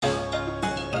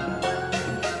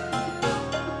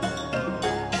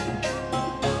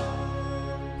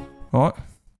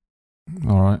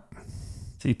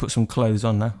So you put some clothes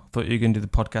on now. I thought you were going to do the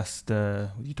podcast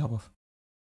with your top off.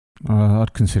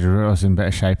 I'd consider it. I was in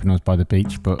better shape and I was by the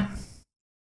beach, but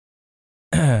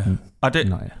I don't.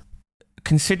 not yet.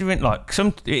 Considering, like,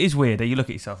 it is weird that you look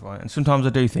at yourself, right? And sometimes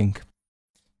I do think,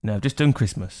 I've just done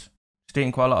Christmas, just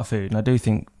eating quite a lot of food, and I do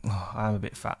think, I am a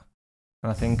bit fat.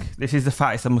 And I think this is the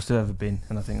fattest I must have ever been.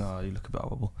 And I think, you look a bit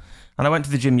horrible. And I went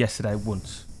to the gym yesterday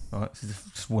once, right? This is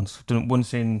just once. I've done it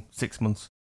once in 6 months.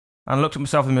 And I looked at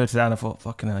myself in the mirror today and I thought,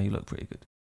 fucking hell, you look pretty good.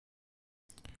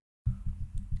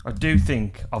 I do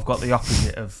think I've got the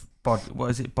opposite of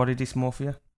body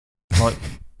dysmorphia. Like,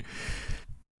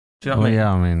 do you know what I mean?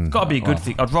 Yeah, I mean... It's got to be a good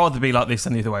thing. I'd rather be like this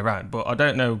than the other way around, but I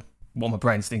don't know what my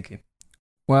brain's thinking.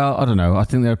 Well, I don't know. I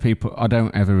think there are people... I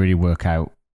don't ever really work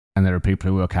out, and there are people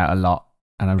who work out a lot,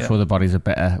 and I'm sure the bodies are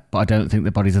better, but I don't think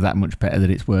the bodies are that much better that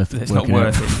it's worth it. It's not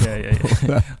worth it.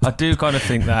 Yeah. I do kind of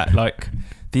think that, like,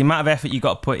 the amount of effort you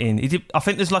got to put in... I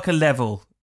think there's like a level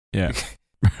that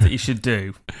you should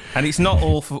do, and it's not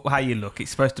all for how you look.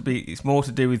 It's supposed to be... It's more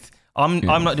to do with... I'm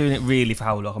not doing it really for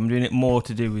how I look. I'm doing it more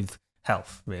to do with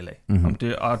health, really.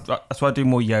 Mm-hmm. That's why I do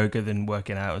more yoga than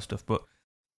working out and stuff. But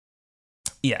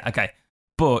yeah, okay.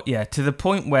 But yeah, to the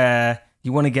point where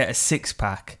you want to get a six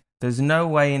pack, there's no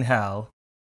way in hell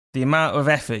the amount of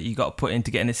effort you got to put into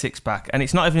getting a six pack, and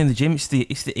it's not even in the gym. It's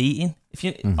the eating.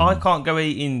 I can't go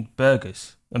eating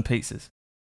burgers and pizzas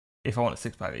if I want a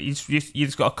six pack. You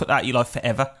just got to cut that out of your life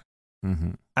forever.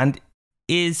 Mm-hmm. And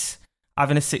is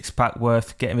having a six pack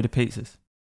worth getting rid of pizzas?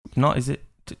 Not, is it?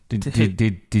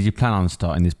 Did you plan on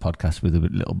starting this podcast with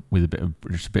a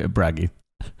bit of bragging?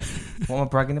 What am I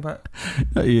bragging about?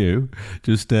 Not you,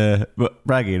 just but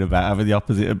bragging about having the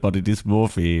opposite of body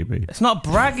dysmorphia. Me. It's not a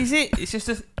brag, is it? It's just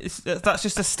that's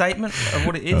just a statement of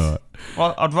what it is. Right.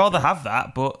 Well, I'd rather have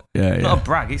that, but it's not a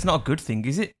brag. It's not a good thing,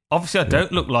 is it? Obviously, I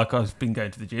don't look like I've been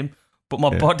going to the gym, but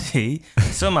my body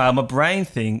somehow, my brain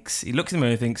thinks, he looks in the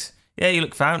mirror and thinks, yeah, you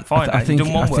look fine. I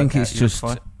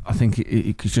think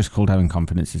it's just called having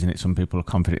confidence, isn't it? Some people are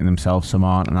confident in themselves, some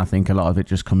aren't, and I think a lot of it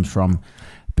just comes from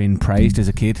being praised as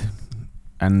a kid.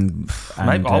 And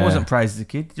maybe I wasn't praised as a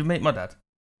kid. Did you meet my dad?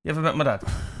 You ever met my dad?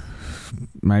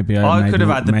 Maybe I could have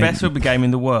had the best rugby game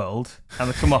in the world, and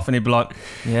I'd come off and he'd be like,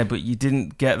 yeah, but you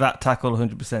didn't get that tackle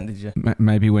 100%, did you?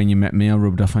 Maybe when you met me, I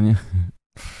rubbed off on you.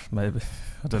 Maybe.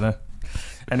 I don't know.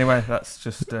 Anyway, that's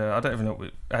just... I don't even know...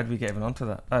 How did we get even onto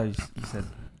that? Oh, you said...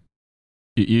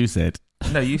 You said?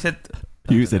 No, you said...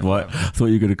 You said what? I thought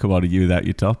you were going to come on and you without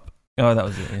your top. Oh, that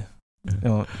was it,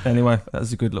 yeah. Anyway, that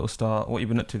was a good little start. What have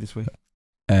you been up to this week?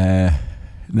 Not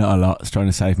a lot. Just trying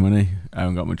to save money. I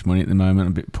haven't got much money at the moment.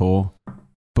 I'm a bit poor.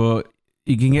 But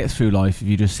you can get through life if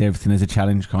you just see everything as a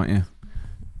challenge, can't you?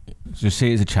 Just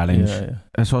see it as a challenge. Yeah.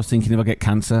 That's what I was thinking. If I get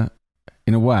cancer,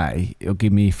 in a way, it'll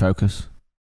give me focus.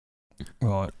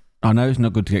 Right. I know it's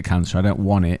not good to get cancer. I don't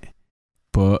want it.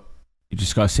 But you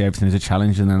just got to see everything as a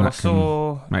challenge, and then that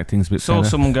can make things a bit better. I saw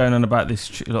someone going on about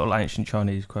this little ancient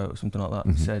Chinese quote or something like that.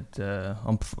 Mm-hmm. Said,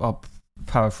 I'm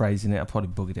paraphrasing it. I probably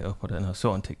bugged it up. I don't know. I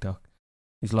saw it on TikTok.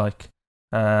 He's like,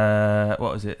 what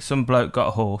was it? Some bloke got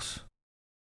a horse.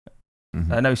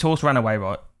 Mm-hmm. No, his horse ran away,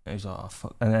 right? And he's like, oh,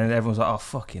 fuck. And then everyone's like, oh,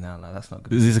 fucking hell, no, that's not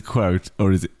good. Is this a quote,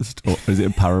 or is it a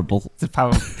parable? It's a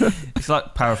parable. It's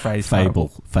like paraphrase.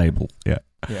 Fable, yeah.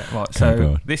 Yeah, right.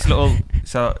 Okay,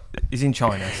 So he's in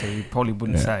China, so you probably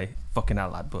wouldn't say fucking hell,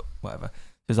 lad, but whatever.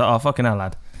 So he's like, oh, fucking hell,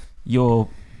 lad, your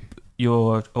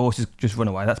horse has just run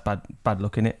away. That's bad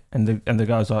luck, innit? And the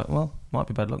guy's like, well, might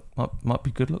be bad luck, might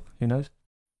be good luck. Who knows?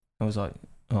 I was like,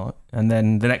 all right. And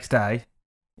then the next day,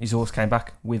 his horse came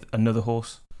back with another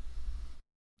horse.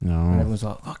 No. And everyone's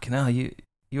like, fucking hell, you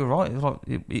were right.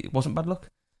 It wasn't bad luck.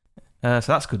 So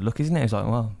that's good luck, isn't it? He's like,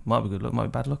 well, might be good luck, might be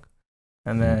bad luck.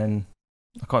 And then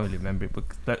I can't really remember it, but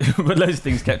loads of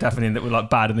things kept happening that were like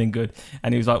bad and then good.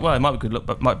 And he was like, well, it might be good luck,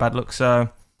 but might be bad luck. So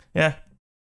yeah.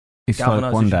 It's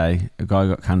like one day a guy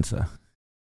got cancer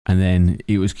and then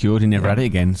he was cured. He never had it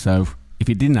again. So if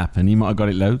it didn't happen, he might have got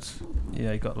it loads.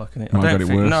 Yeah, he got luck in it. Might have got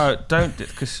it worse. No, don't,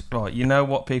 because right, you know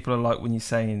what people are like when you're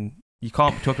saying you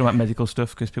can't be talking about medical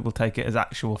stuff because people take it as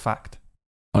actual fact.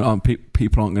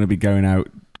 People aren't going to be going out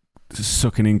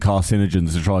sucking in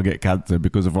carcinogens to try and get cancer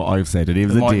because of what I've said, and if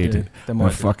they did, they're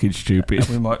fucking stupid.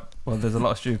 Well, there's a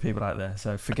lot of stupid people out there,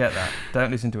 so forget that.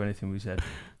 Don't listen to anything we said.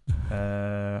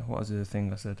 What was the other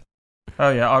thing I said? Oh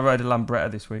yeah, I rode a Lambretta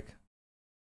this week.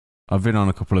 I've been on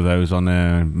a couple of those on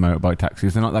motorbike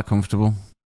taxis. They're not that comfortable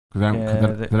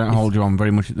because they don't hold you on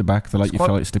very much at the back. They let you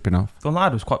feel like slipping off. The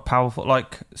lad was quite powerful.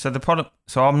 Like, so the product.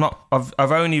 So I'm not.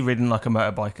 I've only ridden like a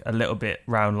motorbike a little bit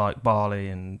round like Bali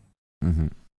and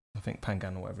I think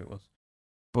Pangan or whatever it was.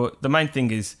 But the main thing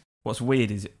is what's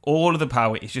weird is all of the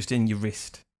power is just in your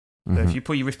wrist. So if you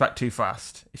pull your wrist back too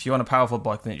fast, if you're on a powerful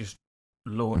bike, then it just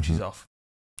launches off.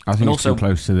 I think it's too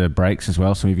close to the brakes as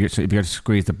well. So if you go to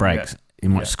squeeze the brakes, you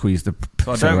might squeeze the.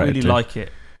 So I don't really like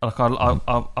it. Like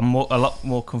I'm a lot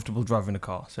more comfortable driving a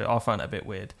car, so I find it a bit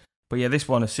weird. But yeah, this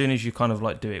one, as soon as you kind of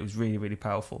like do it, it was really, really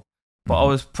powerful. But I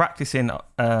was practicing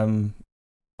on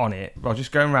it. I was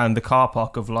just going around the car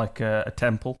park of like a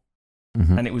temple,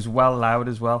 and it was well loud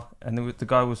as well. And the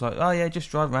guy was like, "Oh yeah,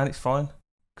 just drive around, it's fine."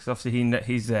 Because obviously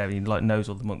he's there, he like knows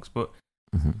all the monks. But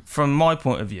from my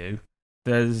point of view,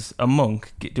 there's a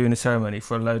monk doing a ceremony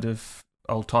for a load of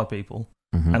old Thai people,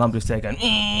 and I'm just there going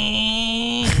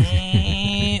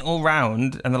all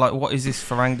round, and they're like, "What is this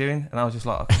Farang doing?" And I was just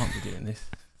like, "I can't be doing this."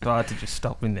 So I had to just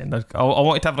stop in there. I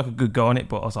wanted to have like a good go on it,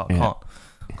 but I was like, I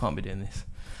can't be doing this.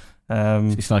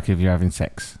 It's like if you're having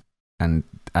sex and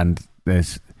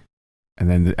it's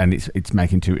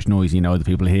making too much noise. You know, other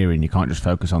people are hearing. You can't just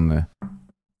focus on the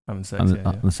having sex.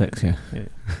 On the sex, yeah.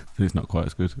 So it's not quite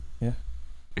as good. Yeah.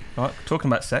 All right.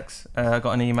 Talking about sex, I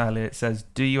got an email here. It says,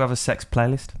 "Do you have a sex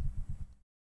playlist?"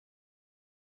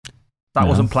 That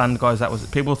wasn't planned, guys. That was.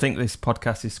 People think this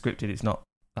podcast is scripted. It's not.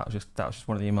 That was just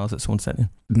one of the emails that someone sent in.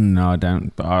 No, I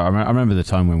don't. But I remember the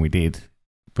time when we did.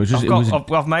 But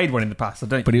I've made one in the past. I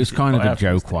don't. But it was kind of a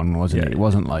joke one, wasn't it? It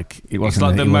wasn't like it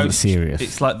wasn't serious.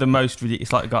 It's like the most.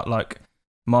 It's like got like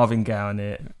Marvin Gaye on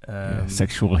it.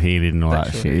 Sexual healing and all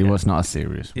that shit. It was not a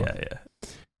serious one.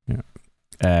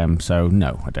 Yeah. So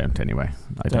no, I don't. Anyway,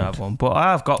 I don't have one, but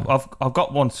I've got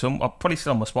one. I'm probably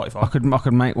still on my Spotify. I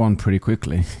could make one pretty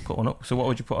quickly. Put one up. So what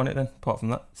would you put on it then? Apart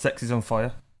from that, "Sex is on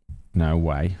Fire." No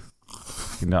way.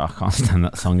 No, I can't stand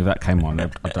that song. If that came on,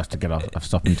 I'd have to get off. I'd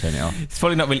stop and turn it off. It's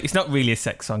probably not really. It's not really a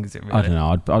sex song, is it? Really? I don't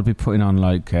know. I'd be putting on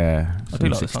like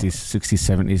 60s,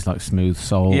 70s, like smooth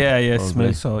soul. Yeah, probably.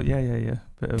 Smooth soul. Yeah.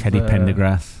 Bit of, Teddy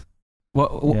Pendergrass. What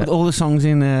all the songs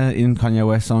in Kanye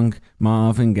West song?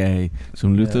 Marvin Gaye,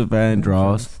 some Luther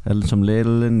Vandross, some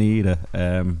Little Anita.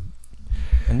 Anita.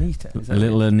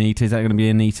 Anita. Is that going to be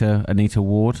Anita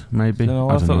Ward? Maybe. No,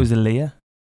 I thought it was Aaliyah.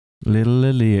 Little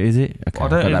Aaliyah, is it? Okay, I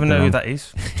don't even know who that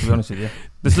is, to be honest with you.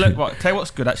 Tell you what's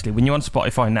good, actually. When you're on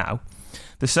Spotify now,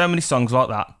 there's so many songs like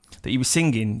that you were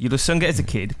singing. You'd have sung it as a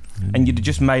kid, and you'd have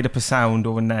just made up a sound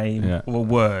or a name or a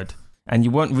word, and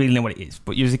you won't really know what it is.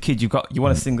 But you as a kid, you want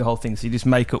to sing the whole thing, so you just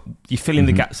make up, you fill in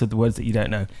the gaps of the words that you don't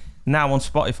know. Now on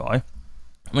Spotify,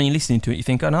 when you're listening to it, you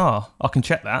think, I can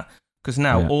check that. Because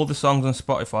now all the songs on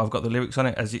Spotify, I've got the lyrics on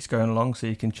it as it's going along, so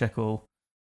you can check all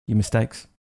your mistakes.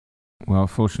 Well,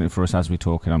 fortunately for us, as we're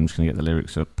talking, I'm just going to get the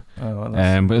lyrics up. Oh,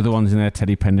 but other ones in there,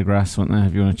 Teddy Pendergrass, weren't there?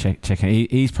 If you want to check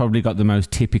it, he's probably got the most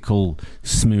typical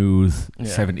smooth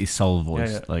 70s soul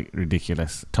voice, like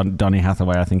ridiculous. Donny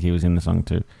Hathaway, I think he was in the song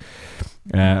too.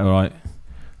 All right,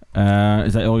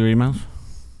 is that all your emails?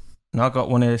 No, I got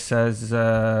one here that says,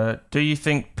 "Do you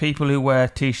think people who wear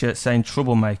t-shirts saying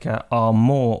troublemaker are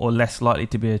more or less likely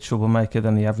to be a troublemaker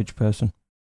than the average person?"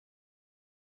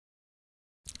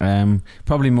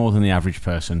 Probably more than the average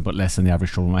person, but less than the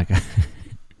average troublemaker.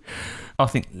 I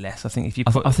think less. I think if you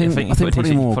put, I think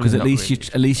probably more, because at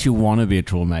least you want to be a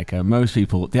troublemaker. Most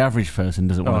people, the average person,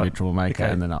 doesn't want to be a troublemaker,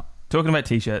 and they're not. Talking about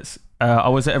t-shirts, I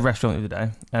was at a restaurant the other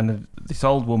day, and this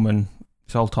old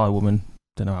Thai woman,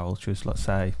 don't know how old she was, let's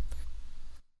say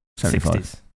 75.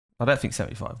 60s. I don't think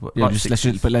 75, but yeah,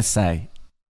 like let's say.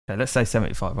 Okay, let's say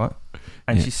 75, right?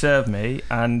 And she served me,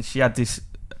 and she had this.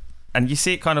 And you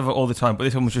see it kind of all the time, but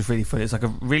this one was just really funny. It's like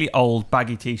a really old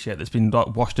baggy t-shirt that's been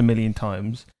like washed a million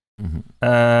times. Limp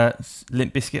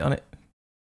Bizkit on it.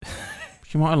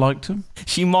 She might have liked them.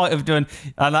 She might have done,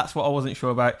 and that's what I wasn't sure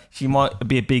about. She might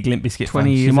be a big Limp Bizkit 20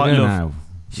 fan. years ago now.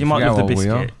 She might love the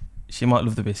biscuit. She might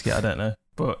love the biscuit. I don't know,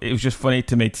 but it was just funny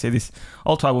to me to see this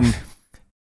old Thai woman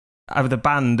with a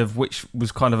band of which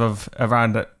was kind of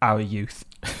around our youth.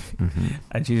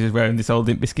 And she's just wearing this old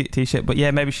Limp Bizkit t-shirt. But yeah,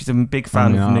 maybe she's a big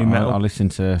fan of new metal. I listen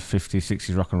to 50s,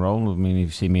 60s rock and roll. I mean, if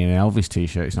you see me in an Elvis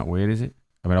t-shirt, it's not weird, is it?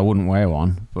 I mean, I wouldn't wear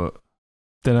one, but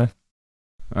don't know.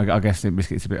 I guess Limp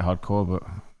Bizkit's a bit hardcore, but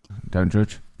don't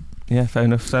judge. Yeah, fair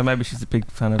enough. So maybe she's a big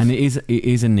fan of. And it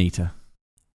is Anita.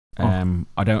 I'm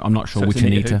not sure which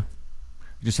Anita.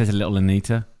 It just says a little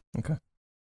Anita. Okay.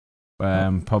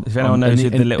 If anyone knows who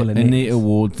the little Anita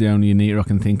Ward's the only Anita I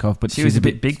can think of, but she was a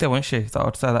bit big though, wasn't she?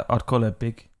 I'd say that I'd call her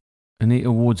big.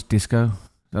 Anita Ward's disco.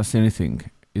 That's the only thing.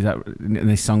 Is that and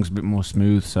this song's a bit more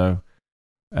smooth, so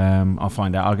I'll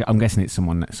find out. I'm guessing it's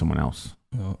someone else.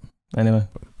 Oh. Anyway,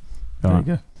 there you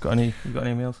go. You got any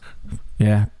emails?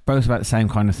 Yeah, both about the same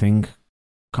kind of thing.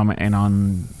 Commenting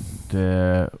on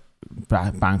the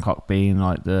Bangkok being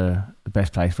like the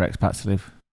best place for expats to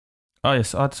live. Oh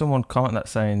yes, I had someone comment that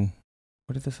saying,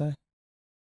 what did they say?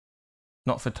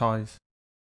 Not for ties.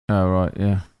 Oh right,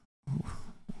 yeah.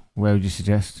 Where would you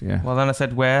suggest? Yeah. Well, then I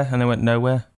said where, and they went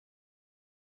nowhere.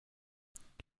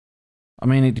 I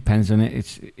mean, it depends on it.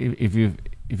 It's if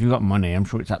you've got money, I'm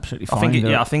sure it's absolutely fine.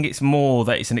 I think it's more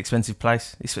that it's an expensive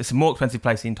place. It's a more expensive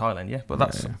place in Thailand, yeah. But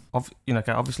that's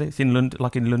obviously it's in London,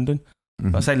 like in London.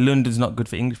 Mm-hmm. But I say London's not good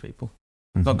for English people.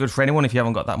 It's not good for anyone if you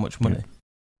haven't got that much money.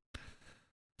 Yeah.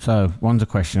 So one's a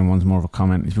question, one's more of a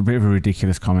comment. It's a bit of a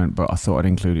ridiculous comment, but I thought I'd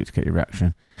include it to get your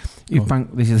reaction.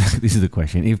 This is the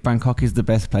question. If Bangkok is the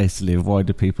best place to live, why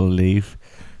do people leave?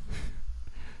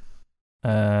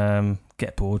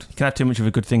 Get bored. You can have too much of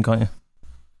a good thing, can't you?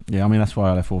 Yeah, I mean that's why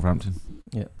I left Wolverhampton.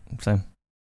 Yeah, same.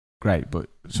 Great, but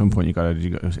at some point you got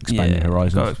to expand your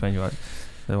horizons. Got to expand your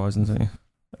horizons, don't you?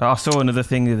 I saw another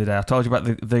thing the other day. I told you about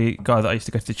the guy that I used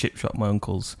to go to the chip shop, my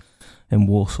uncle's in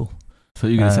Warsaw. So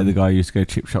you're going to say the guy I used to go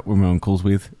chip shop with my uncles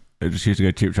with? I just used to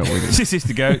go chip shop with him. Just used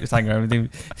to go, just hang around with him.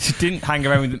 She didn't hang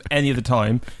around with him any other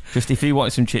time. Just if he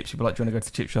wanted some chips, he'd be like, "Do you want to go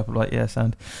to the chip shop?" I'm like, "Yeah,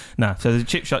 sound." Nah, so there's a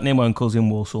chip shop near my uncle's in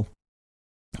Warsaw.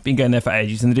 I've been going there for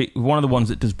ages, and one of the ones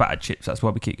that does battered chips. That's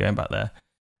why we keep going back there.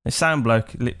 A sound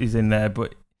bloke is in there,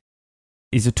 but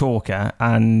he's a talker,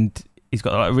 and he's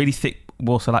got like a really thick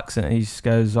Warsaw accent. He just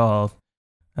goes,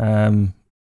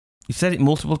 he said it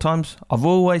multiple times. I've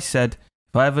always said,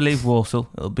 if I ever leave Warsaw,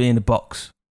 it'll be in a box.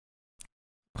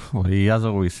 Well, he has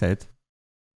always said.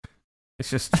 It's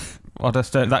just, I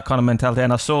just don't, that kind of mentality.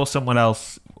 And I saw someone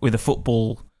else with a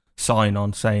football sign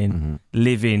on saying,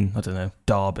 live in, I don't know,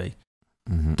 Derby,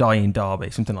 die in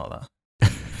Derby, something like that.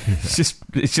 It's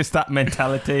just that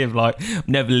mentality of like, I'm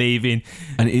never leaving.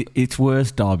 And it's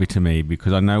worse Derby to me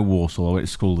because I know Warsaw, I went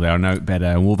to school there, I know it better,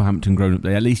 and Wolverhampton grown up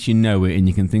there, at least you know it and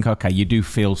you can think, okay, you do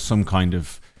feel some kind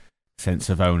of sense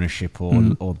of ownership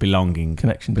or belonging.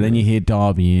 Connection. But then you hear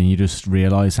Derby and you just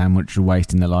realise how much you're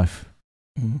wasting their life.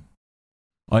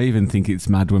 I even think it's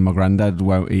mad when my granddad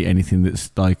won't eat anything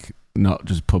that's like not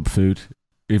just pub food.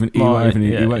 He won't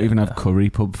even have curry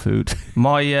pub food.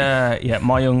 My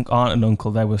young aunt and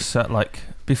uncle, they were like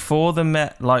before they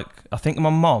met, like I think my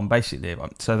mom basically,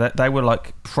 so they were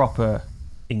like proper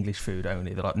English food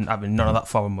only. They're like having none of that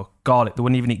foreign muck. Garlic, they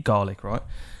wouldn't even eat garlic, right?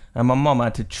 And my mom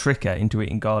had to trick her into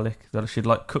eating garlic. That she'd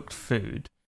like cooked food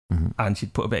and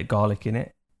she'd put a bit of garlic in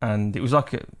it, and it was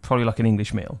like probably like an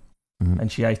English meal.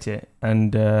 And she ate it,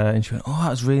 and she went, "Oh,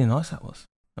 that was really nice. That was."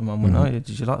 And Mum went, "Oh, yeah,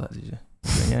 did you like that? Did you?"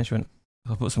 She went, "Yeah." She went,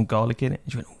 "I put some garlic in it."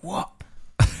 And she went, "What?"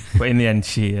 But in the end,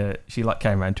 she like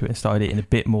came around to it and started eating a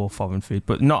bit more foreign food,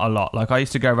 but not a lot. Like I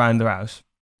used to go around their house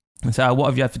and say, "Oh, what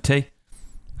have you had for tea?"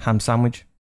 Ham sandwich.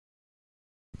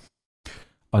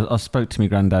 I spoke to my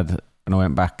granddad when I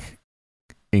went back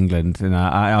England, and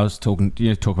I was talk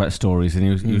about stories, and he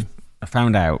was I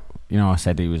found out, I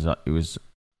said he was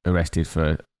arrested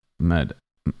for murder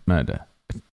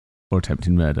or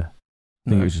attempted murder. I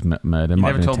think it was just murder. You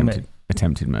never told me.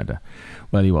 Attempted murder.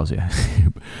 Well, he was, yeah.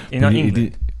 In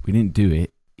England? We didn't do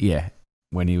it. Yeah,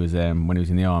 when he was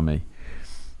in the army,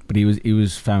 but he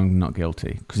was found not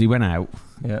guilty because he went out.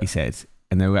 Yeah. He said,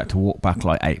 and they had to walk back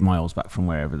like 8 miles back from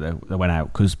wherever they went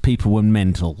out because people were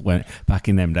mental. Back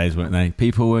in them days, weren't they?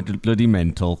 People were bloody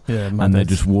mental, and they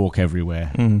just walk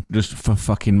everywhere, just for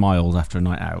fucking miles after a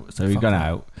night out. So he got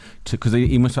out because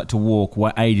he must have had to walk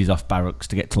ages off barracks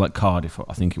to get to like Cardiff.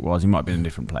 I think it was. He might have been in a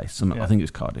different place. I think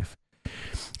it's Cardiff.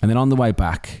 And then on the way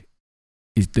back,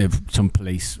 some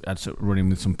police had running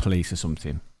with some police or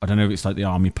something. I don't know if it's like the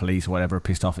army police or whatever,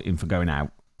 pissed off at him for going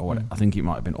out. Or what, I think it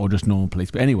might have been, or just normal police.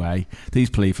 But anyway,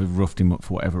 these police have roughed him up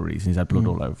for whatever reason. He's had blood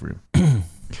all over him.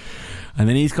 And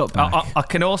then he's got back. I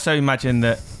can also imagine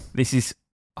that this is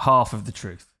half of the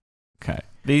truth. Okay.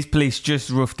 These police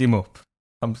just roughed him up.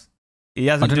 He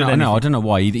hasn't done anything. No, I don't know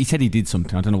why. He said he did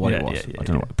something. I don't know what it was. I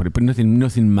don't know what, but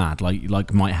nothing mad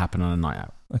like might happen on a night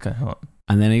out. Okay, all right.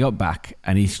 And then he got back,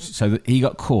 and he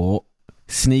got caught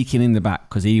sneaking in the back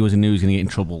because he knew he was going to get in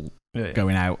trouble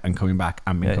going out and coming back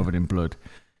and being covered in blood.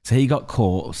 So he got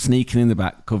caught sneaking in the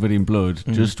back, covered in blood,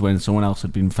 just when someone else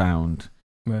had been found.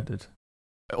 Murdered.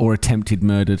 Or attempted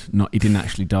murdered. He didn't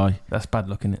actually die. That's bad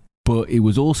luck, isn't it? But it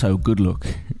was also good luck.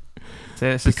 So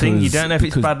it's the thing, you don't know if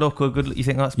it's bad luck or good luck. You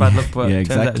think that's bad luck, but it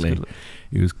turns out it's good luck.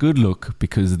 It was good luck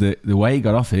because the way he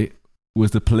got off it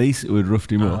was the police who had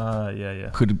roughed him up.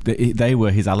 They were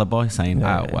his alibi, saying,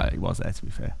 well, he was there, to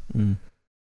be fair.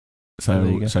 So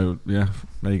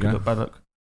there you go. Good luck, bad luck.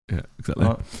 Yeah, exactly.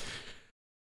 Right.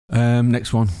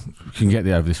 Next one. You can get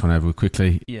this one over with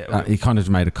quickly. Yeah. He kind of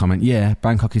made a comment. Yeah,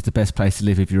 Bangkok is the best place to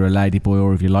live if you're a lady boy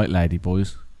or if you like lady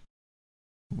boys.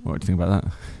 What do you think about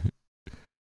that?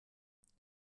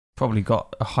 probably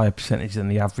got a higher percentage than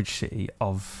the average city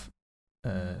of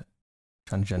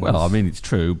transgenders. Well, I mean, it's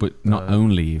true, but not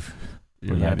only.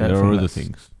 There are other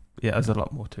things. Yeah, there's a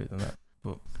lot more to it than that,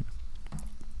 but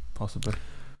possibly.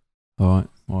 All right.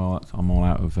 Well, I'm all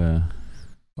out of.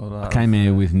 I came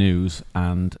here with news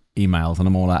and emails, and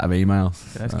I'm all out of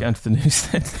emails. Okay, let's get into the news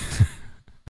then.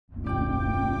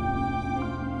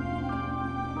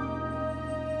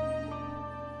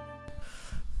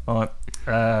 All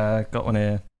right, got one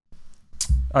here.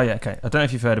 Oh yeah, okay. I don't know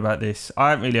if you've heard about this.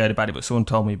 I haven't really heard about it, but someone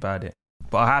told me about it.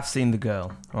 But I have seen the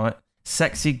girl. Right,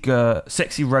 sexy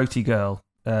roti girl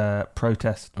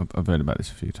protest. I've heard about this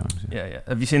a few times. Yeah.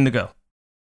 Have you seen the girl?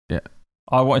 Yeah.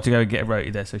 I wanted to go and get a roti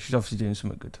there, so she's obviously doing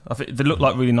something good. I think they look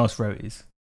like really nice rotis.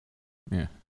 Yeah.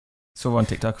 Saw on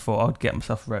TikTok, I thought I'd get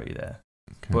myself a roti there.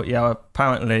 Okay. But yeah,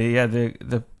 apparently,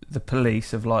 the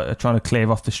police are trying to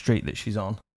clear off the street that she's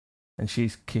on, and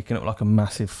she's kicking up like a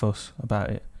massive fuss about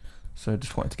it. So I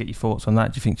just wanted to get your thoughts on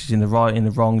that. Do you think she's in the right, in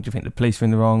the wrong? Do you think the police are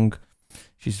in the wrong?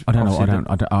 I don't know.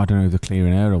 I don't know if they're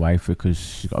clearing her away because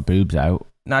she's got her boobs out.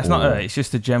 No, it's not her. It's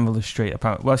just the general the street.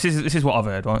 Apparently, well, this is what I've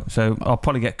heard, right? So I'll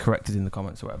probably get corrected in the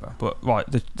comments or whatever. But right,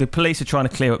 the police are trying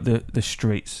to clear up the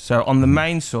streets. So on the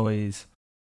main soys,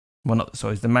 well, not the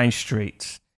soys, the main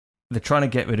streets, they're trying to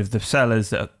get rid of the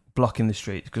sellers that are blocking the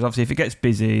streets because obviously if it gets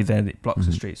busy, then it blocks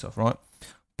the streets off, right?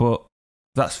 But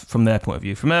that's from their point of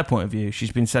view. From her point of view,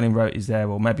 she's been selling rotis there,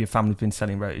 or maybe a family's been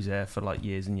selling rotis there for like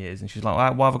years and years, and she's like,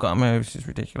 "Why have I got to move? This is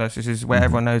ridiculous. This is where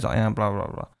everyone knows I am." Blah blah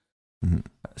blah. Mm-hmm.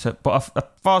 So, but as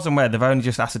far as I'm aware, they've only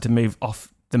just asked her to move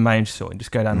off the main soy and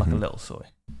just go down like a little soy.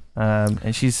 And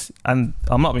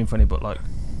I'm not being funny, but like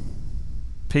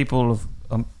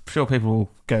I'm sure people will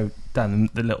go down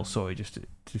the little soy just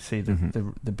to see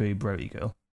the boob roti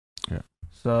girl. Yeah.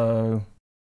 So,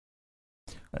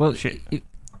 well,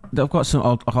 I've got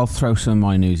some. I'll throw some of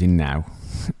my news in now,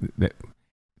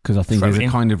 because I think there's a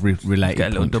kind of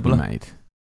related point to be made.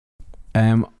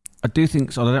 I do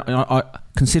think so.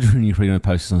 Considering you're going to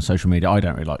post this on social media, I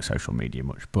don't really like social media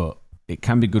much, but it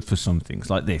can be good for some things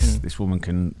like this. This woman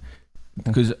can,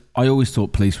 because I always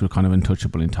thought police were kind of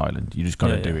untouchable in Thailand. You just got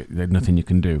to do it. There's nothing you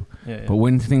can do. But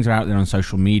when things are out there on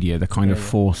social media, they're kind of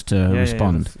forced to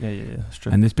respond. That's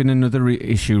true. And there's been another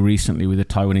issue recently with a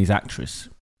Taiwanese actress.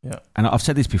 Yeah. And I've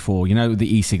said this before. You know,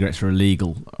 the e-cigarettes are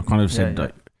illegal. I kind of said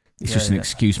like, it's just an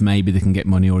excuse. Maybe they can get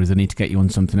money, or they need to get you on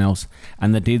something else.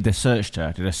 And they searched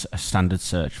her, did a standard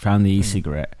search, found the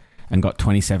e-cigarette, and got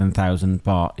 27,000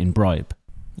 baht in bribe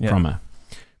from her.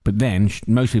 But then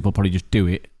most people probably just do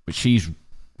it. But she's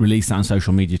released that on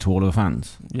social media to all of her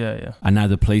fans. Yeah. And now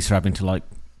the police are having to like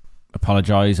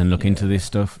apologise and look into this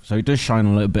stuff. So it does shine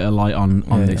a little bit of light on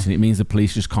this, and it means the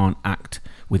police just can't act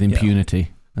with impunity.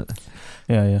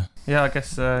 Yeah. I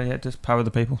guess it does power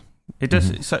the people. It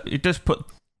does. So it does.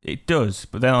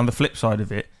 But then on the flip side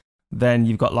of it, then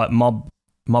you've got like mob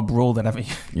rule then, haven't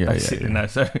you? Basically now.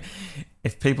 So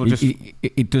if people just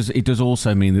it does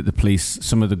also mean that the police,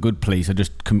 some of the good police, are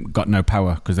just got no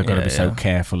power because they've got to be so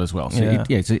careful as well. So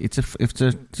it's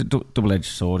a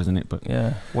double-edged sword, isn't it? But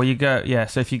well,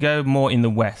 so if you go more in the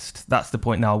West, that's the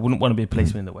point. Now I wouldn't want to be a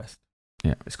policeman in the West.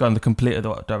 Yeah, it's gone the complete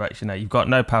other direction now. You've got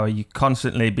no power. You're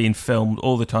constantly being filmed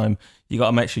all the time. You got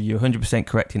to make sure you're 100%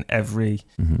 correct in every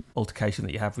altercation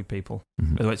that you have with people.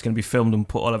 Otherwise, it's going to be filmed and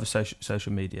put all over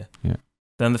social media. Yeah.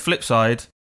 Then on the flip side,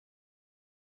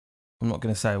 I'm not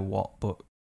going to say what, but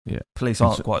police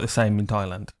aren't quite the same in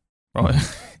Thailand, right?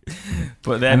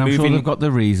 But they're I'm sure they've got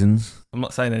the reasons. I'm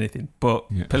not saying anything, but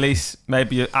police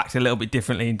maybe act a little bit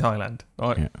differently in Thailand,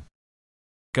 right? Yeah.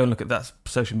 Go and look at that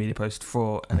social media post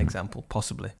for an example,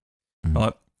 possibly.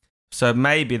 Right? So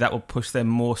maybe that will push them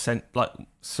more, like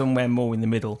somewhere more in the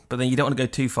middle. But then you don't want to go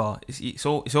too far. It's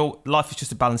all. Life is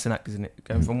just a balancing act, isn't it?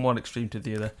 Going from one extreme to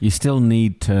the other. You still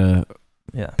need to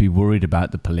be worried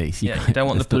about the police. You don't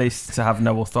want the police to have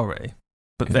no authority.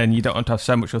 But then you don't want to have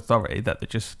so much authority that they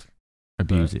just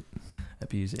abuse it.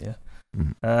 Abuse it,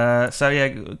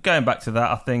 going back to that,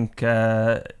 I think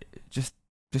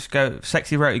just go,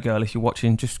 sexy roti girl, if you're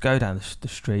watching, just go down the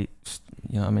street.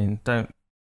 You know what I mean?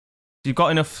 You've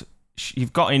got enough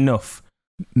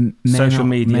social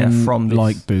media from this.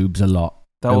 Like boobs a lot.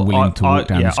 They're willing to walk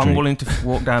down the street. I'm willing to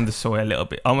walk down the soy a little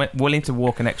bit. I'm willing to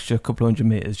walk an extra couple 100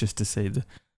 metres just to see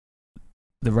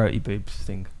the roti boobs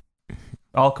thing.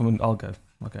 I'll go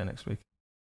next week.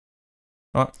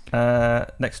 Right,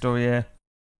 next story here.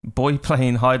 Boy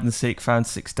playing hide and seek found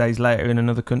 6 days later in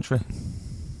another country.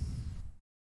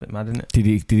 Bit mad, isn't it? Did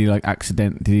he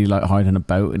hide in a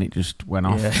boat and it just went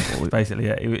off? Yeah, basically,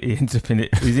 yeah. He ended up in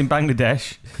it. He was in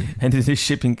Bangladesh, ended in a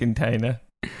shipping container,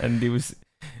 and he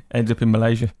ended up in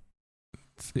Malaysia.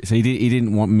 So he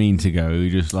didn't want mean to go. He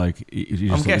just like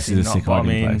I'm guessing this is a not. sick But I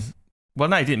hiding mean, place. well,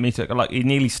 no, he didn't mean to. Like he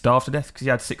nearly starved to death because he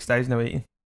had 6 days no eating.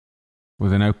 Were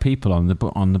there no people on the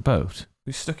boat? He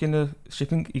was stuck in the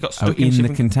shipping. He got stuck in in the the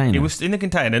shipping. container. He was in the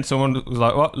container, and someone was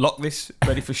like, "What? Lock this,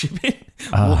 ready for shipping."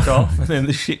 Walked off, and then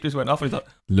the ship just went off. And he's like,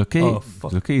 lucky, "Oh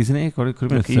fuck!" lucky, isn't it? Could have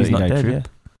been Lucky a he's not 30-day dead, trip.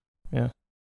 Yeah.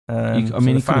 I So mean, they he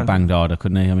could have found- banged harder,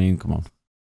 couldn't he? I mean, come on.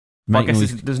 I Making all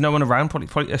guess these- there's no one around.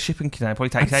 Probably a shipping container. Probably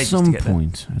takes at ages to some get there.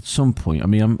 point, I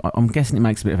mean, I'm guessing it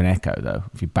makes a bit of an echo though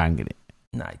if you're banging it.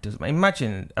 No, it doesn't.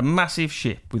 Imagine a massive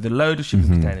ship with a load of shipping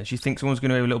Mhm. containers. You think someone's going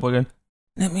to hear a little boy going,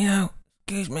 "Let me out!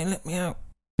 Excuse me, let me out!"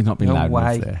 He's not been No loud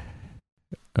way. enough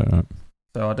there.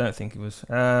 So I don't think it was.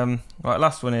 Right,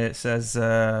 last one here. It says,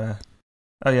 "Oh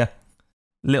yeah,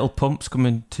 Little Pump's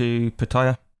coming to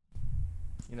Pattaya."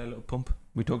 You know, Little Pump.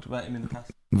 We talked about him in the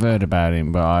past. I've heard about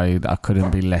him, but I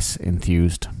couldn't be less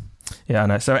enthused. Yeah, I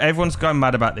know. So everyone's going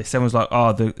mad about this. Everyone's like,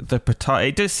 "Oh, the Pattaya."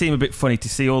 It does seem a bit funny to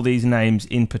see all these names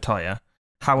in Pattaya.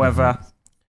 However,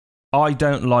 I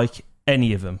don't like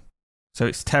any of them, so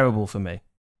it's terrible for me.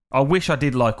 I wish I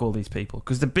did like all these people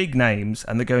because they're big names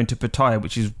and they're going to Pattaya,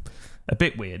 which is a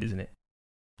bit weird, isn't it?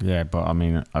 Yeah, but I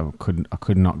mean, I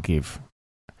could not give.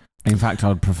 In fact,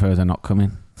 I'd prefer they're not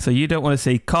coming. So you don't want to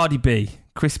see Cardi B,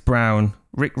 Chris Brown,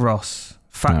 Rick Ross,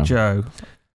 Fat No. Joe,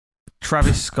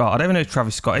 Travis Scott. I don't even know who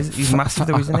Travis Scott is. He's massive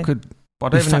though, isn't he?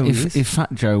 But I don't even know who he is. If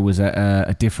Fat Joe was at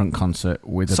a different concert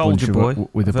with a Soulja bunch Boy.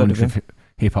 of with a I've heard bunch of of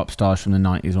hip hop stars from the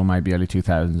 90s or maybe early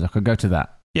 2000s, I could go to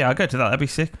that. Yeah, I'd go to that. That'd be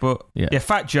sick. But Yeah.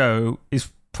 Fat Joe is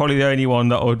probably the only one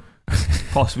that I would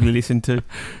possibly listen to.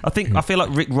 I feel like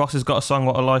Rick Ross has got a song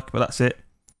what I like, but that's it.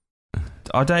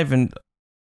 I don't even...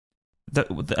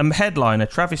 The headliner,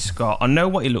 Travis Scott, I know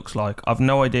what he looks like. I've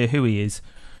no idea who he is.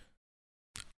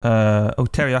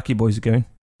 Teriyaki Boys are going.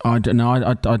 I don't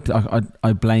know.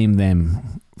 I blame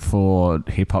them for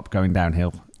hip hop going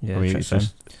downhill. Yeah, I mean, it's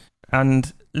just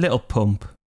and Little Pump.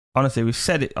 Honestly, we've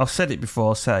said it. I've said it before.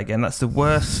 I'll say it again. That's the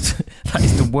worst. That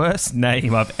is the worst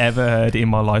name I've ever heard in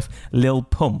my life. Lil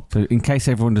Pump. so in case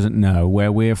everyone doesn't know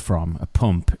where we're from, a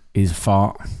pump is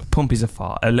fart. Pump is a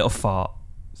fart. A little fart.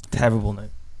 It's a terrible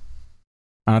name.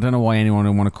 And I don't know why anyone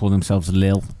would want to call themselves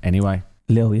Lil anyway.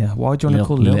 Lil, yeah. Why do you want Lil, to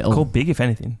call Lil? little. Call Big, if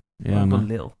anything. Yeah, I Call know.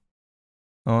 Lil.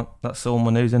 All right, that's all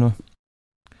my news anyway.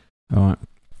 All right.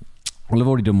 Well, I've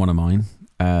already done one of mine,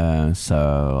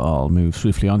 so I'll move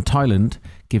swiftly on. Thailand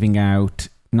giving out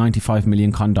 95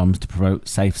 million condoms to promote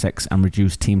safe sex and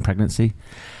reduce teen pregnancy.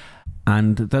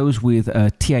 And those with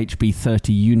THB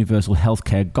 30 Universal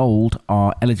Healthcare Gold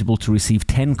are eligible to receive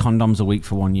 10 condoms a week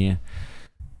for 1 year.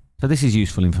 So this is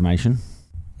useful information.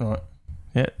 All right.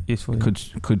 Yeah, useful. Yeah.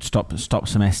 Could stop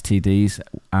some STDs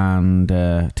and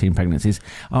teen pregnancies.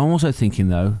 I'm also thinking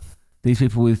though, these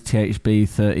people with THB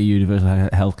 30 Universal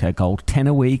Healthcare Gold, 10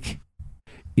 a week,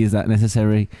 is that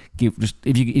necessary?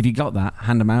 If you got that,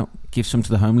 hand them out. Give some to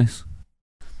the homeless.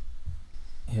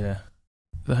 Yeah.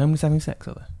 The homeless having sex,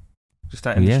 are they? Just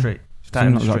out in the street. Just out Some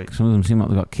in of the them street. some of them seem like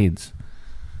they've got kids.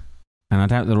 And I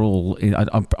doubt they're all...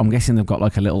 I'm guessing they've got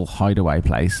like a little hideaway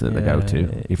place that they go to,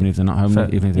 Yeah. even if they're not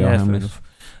homeless. Even if they are fair homeless.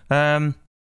 enough.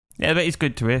 Yeah, but it's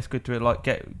good to hear. It's good to hear. Like,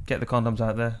 get the condoms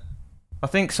out there. I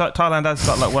think Thailand has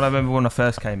got like. When I remember when I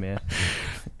first came here,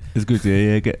 It's good to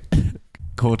hear. Get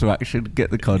call to action. Get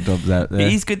the condoms out there.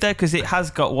 it is good though because it has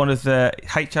got one of the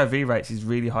HIV rates is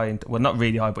really high. Well, not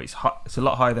really high, but it's a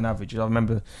lot higher than average. I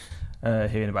remember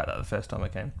hearing about that the first time I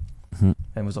came,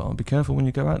 and was like, "Oh, be careful when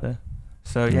you go out there."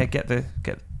 So yeah, get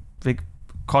big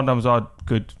condoms are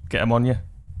good. Get them on you.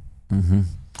 Mm-hmm.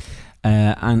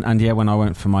 And yeah, when I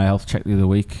went for my health check the other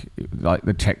week, like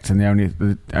they checked, and the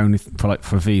only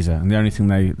for visa, and the only thing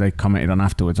they commented on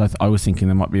afterwards, I was thinking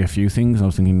there might be a few things. I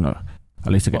was thinking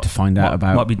at least I get to find out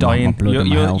about might be dying. my blood and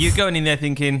my health. You're going in there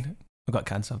thinking, I've got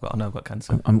cancer. I know I've got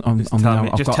cancer.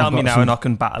 Just tell me now, and I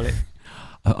can battle it.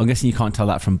 I'm guessing you can't tell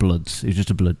that from bloods. It's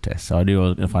just a blood test. So I knew I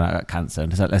was going to find out I got cancer.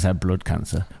 And let's say blood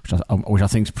cancer, which I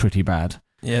think is pretty bad.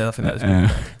 Yeah, I think that's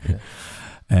good.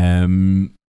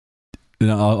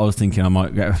 I was thinking I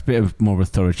might get a bit of more of a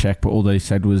thorough check, but all they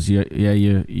said was,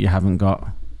 you haven't got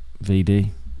VD.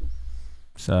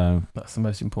 So That's the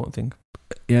most important thing.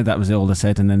 yeah, that was all they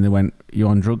said. And then they went, you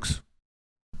on drugs?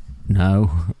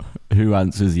 No. Who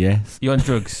answers yes? You on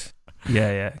drugs?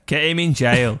 Yeah. Get him in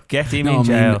jail. Get him No, in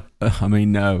jail. I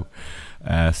mean, no.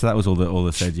 So that was all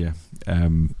they said, yeah.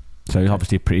 So it's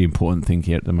obviously a pretty important thing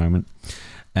here at the moment.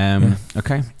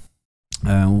 Okay.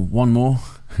 One more.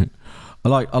 I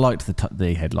liked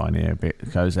the headline here a bit.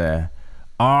 It goes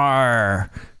 "Arr,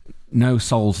 no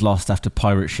souls lost after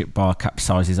pirate ship bar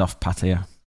capsizes off Pattaya."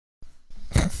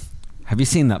 Have you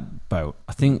seen that boat?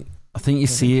 I think I think you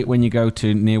see it when you go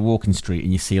to near Walking Street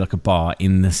and you see like a bar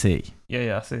in the sea.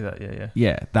 Yeah, I see that. Yeah.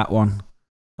 Yeah, that one.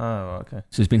 Oh, okay.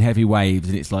 So there's been heavy waves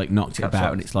and it's like knocked it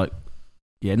about and it's like,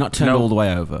 not turned all the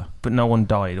way over. But no one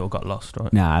died or got lost,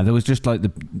 right? Nah, there was just like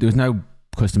there was no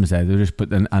customers there. They were just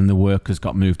and the workers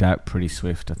got moved out pretty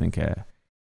swift. I think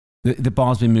the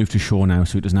bar's been moved to shore now,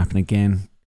 so it doesn't happen again.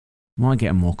 Might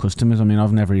get more customers. I mean,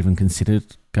 I've never even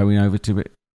considered going over to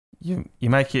it. You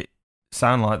make it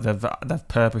sound like they've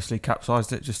purposely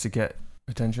capsized it just to get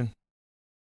attention.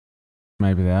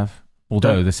 Maybe they have.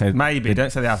 Although they say maybe don't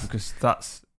say they have because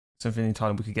that's something in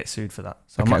Thailand we could get sued for that.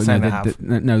 So I'm not saying they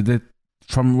have.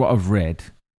 From what I've read,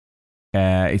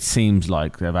 it seems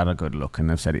like they've had a good look and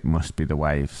they've said it must be the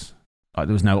waves. Like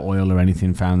there was no oil or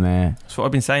anything found there. That's what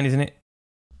I've been saying, isn't it?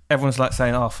 Everyone's like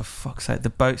saying, "Oh, for fuck's sake, the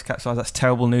boat's capsized. That's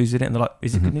terrible news, isn't it?" And they're like,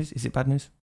 "Is it good news? Is it bad news?"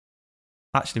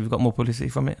 Actually, we've got more publicity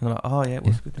from it. And they're like, "Oh yeah, it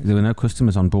was good news." There were no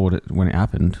customers on board when it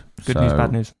happened. Good news,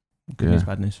 bad news. Good news,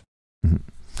 bad news. Mm-hmm.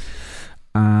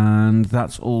 And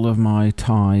that's all of my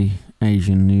Thai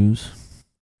Asian news.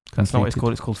 That's not what it's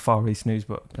called. It's called Far East News,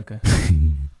 but okay.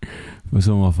 It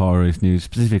all my Far East news,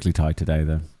 specifically Thai today,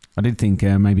 though. I did think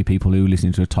maybe people who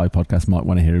listen to a Thai podcast might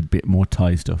want to hear a bit more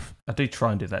Thai stuff. I do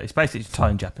try and do that. It's basically Thai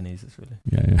and Japanese, it's really.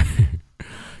 Yeah.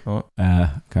 All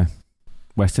right. Okay.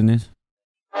 Western news?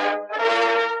 All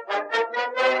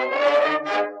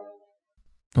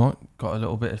right. Got a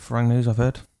little bit of Farang news, I've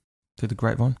heard. Through the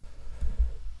grapevine.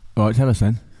 All right, tell us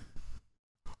then.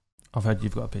 I've heard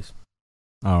you've got a piece.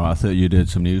 All right, I thought you did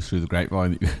some news through the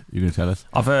grapevine that you're going to tell us.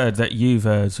 I've heard that you've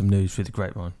heard some news through the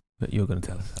grapevine that you're going to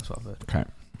tell us. That's what I've heard. Okay.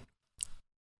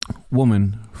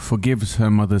 Woman forgives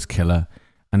her mother's killer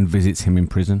and visits him in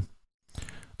prison.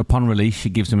 Upon release, she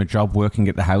gives him a job working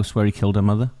at the house where he killed her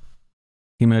mother.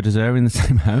 He murders her in the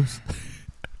same house.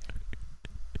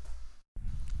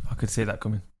 I could see that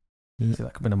coming. Yeah. See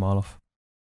that coming a mile off.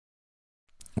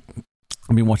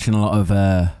 I've been watching a lot of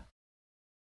I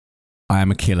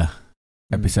Am a Killer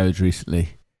episodes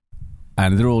recently,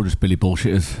 and they're all just Billy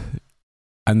bullshitters.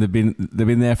 And they've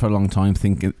been there for a long time,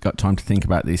 got time to think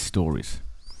about these stories.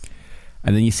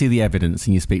 And then you see the evidence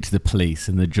and you speak to the police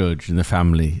and the judge and the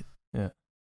family. Yeah.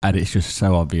 And it's just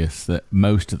so obvious that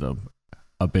most of them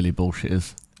are Billy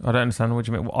bullshitters. I don't understand what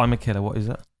you mean. I'm a killer. What is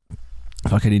that?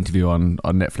 It's like an interview on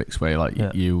Netflix where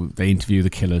they interview the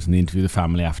killers and they interview the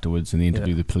family afterwards and they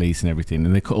interview the police and everything.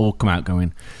 And they all come out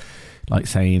going, like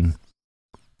saying,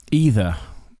 either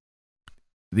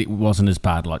it wasn't as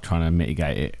bad, like trying to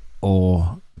mitigate it,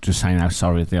 or just saying how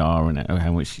sorry they are and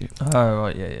how much.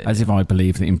 As if I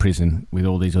believe that in prison with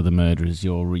all these other murderers,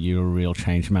 you're a real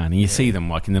changed man. And you see them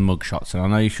like in the mug shots, and I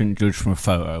know you shouldn't judge from a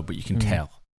photo, but you can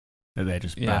tell that they're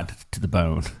just bad to the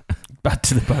bone. Bad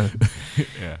to the bone.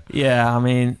 Yeah. I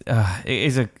mean,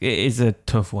 it is a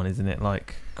tough one, isn't it?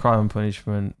 Like crime and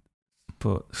punishment,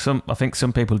 but I think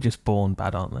some people are just born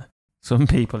bad, aren't they? Some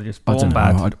people are just born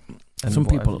bad. Some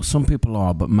people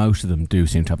are, but most of them do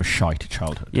seem to have a shite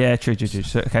childhood. Yeah, true.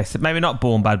 So maybe not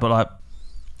born bad, but like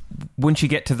once you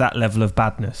get to that level of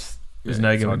badness, there's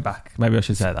no going back. Maybe I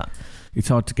should say that. It's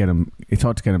hard to get them. It's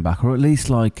hard to get them back, or at least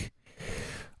like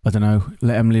I don't know,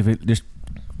 let them live it. Just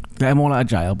let them all out of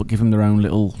jail, but give them their own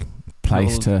little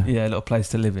place little place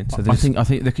to live in. So I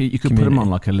think you could put them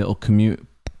on like a little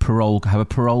have a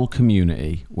parole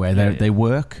community where they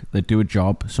work, they do a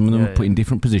job. Some of them are put in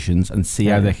different positions and see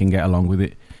how they can get along with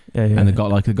it. And they've got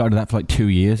to do that for like 2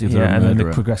 years. If they're a murderer. And then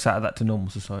they progress out of that to normal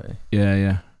society.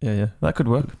 Yeah. That could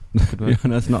work.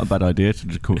 That's not a bad idea to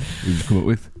just come up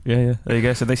with. Yeah. There you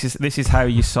go. So this is how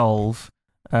you solve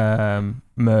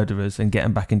murderers and get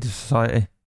them back into society.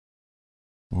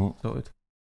 Sorted.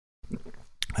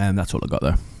 And that's all I got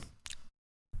there.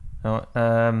 All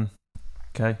right.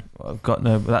 Okay, well, I've got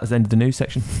that's the end of the news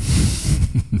section.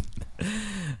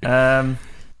 All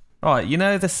right,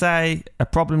 they say a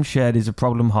problem shared is a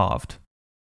problem halved.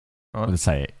 Right? Well, they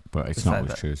say it, but it's not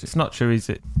always true, is it? It's not true, is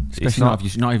it? Especially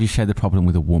not if you share the problem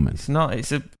with a woman. It's not.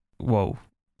 Whoa,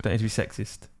 don't need to be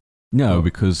sexist. No,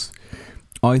 because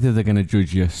either they're going to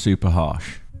judge you super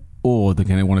harsh, or they're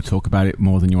going to want to talk about it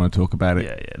more than you want to talk about it.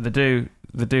 Yeah, they do.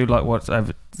 They do like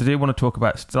whatever. They do want to talk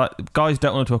about. Like, guys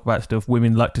don't want to talk about stuff.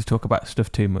 Women like to talk about stuff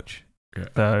too much. Yeah.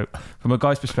 So, from a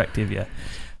guy's perspective, yeah.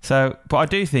 So, but I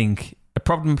do think a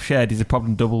problem shared is a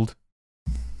problem doubled.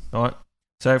 All right.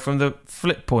 So, from the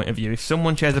flip point of view, if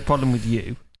someone shares a problem with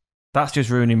you, that's just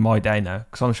ruining my day now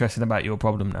because I'm stressing about your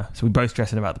problem now. So we're both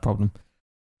stressing about the problem.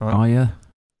 Right? Oh yeah.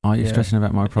 Are you stressing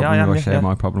about my problem? Yeah, I share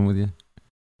my problem with you.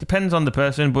 Depends on the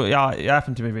person, but yeah, it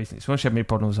happened to me recently. Someone showed me a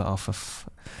problem. I was like,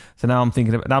 so now I'm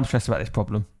stressed about this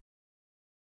problem.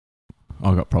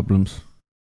 I've got problems.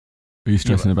 Are you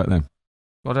stressing about them?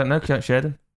 I don't know. Can't share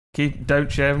them.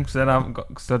 Don't share them because then I haven't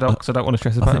got. Cause I don't want to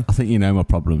stress about them. I think you know my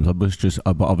problems.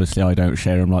 But obviously I don't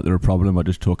share them like they're a problem. I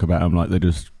just talk about them like they're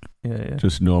just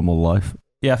normal life.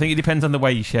 Yeah, I think it depends on the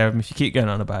way you share them. If you keep going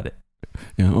on about it.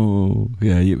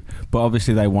 Yeah. But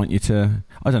obviously they want you to.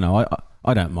 I don't know.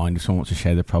 I don't mind if someone wants to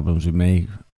share their problems with me.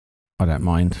 I don't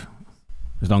mind,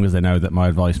 as long as they know that my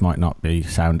advice might not be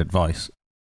sound advice.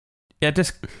 Yeah, I do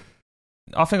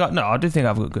think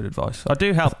I've got good advice. I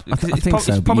do help. I think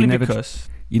so. It's probably because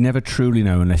you never truly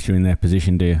know unless you're in their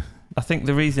position, do you? I think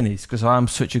the reason is because I am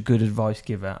such a good advice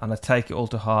giver, and I take it all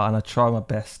to heart, and I try my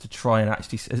best to try and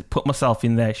actually put myself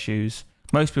in their shoes.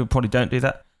 Most people probably don't do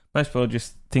that. Most people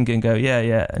just think and go,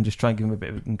 yeah, and just try and give them a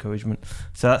bit of encouragement.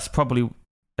 So that's probably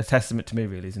a testament to me,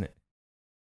 really, isn't it?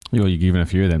 Well, you've given a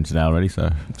few of them today already,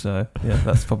 so yeah,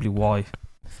 that's probably why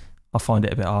I find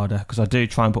it a bit harder, because I do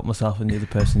try and put myself in the other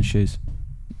person's shoes.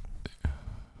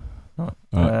 Right.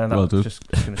 Well done. Just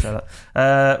going to say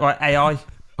that. Right, AI. I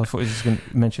thought I was just going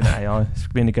to mention AI. It's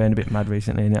been going a bit mad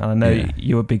recently, isn't it? And I know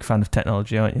you're a big fan of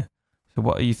technology, aren't you? So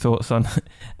what are your thoughts on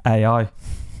AI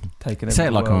taking over Say it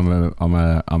the like world?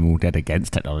 I'm all dead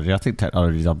against technology. I think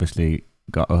technology's obviously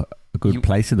got a good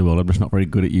place in the world. I'm just not very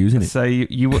good at using it. So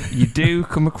you do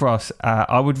come across.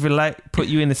 I would put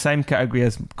you in the same category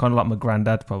as kind of like my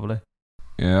granddad, probably.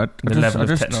 Yeah, the level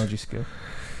of technology skill.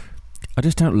 I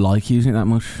just don't like using it that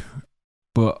much.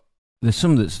 But there's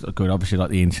some that's good, obviously, like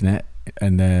the internet,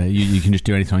 and you can just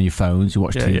do anything on your phones. You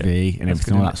watch TV and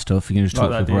everything, all that stuff. You can just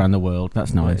talk to people around the world.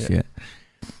 That's nice, yeah.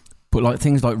 But like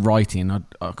things like writing, I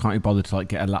can't be bothered to like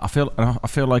get a. I feel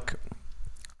like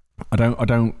I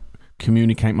don't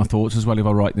communicate my thoughts as well if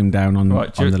I write them down on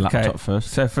the laptop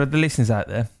first. So for the listeners out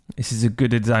there, this is a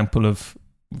good example of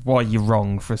why you're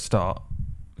wrong for a start.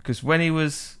 Because when he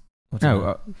was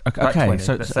no,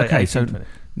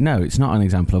 it's not an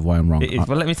example of why I'm wrong. It is.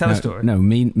 Well, let me tell a story. No,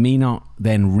 me not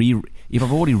then if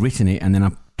I've already written it and then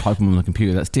I type them on the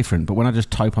computer, that's different. But when I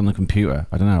just type on the computer,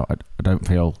 I don't know, I don't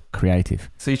feel creative.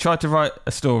 So you tried to write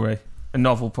a story, a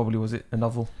novel, probably, was it? A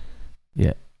novel?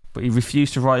 Yeah. But he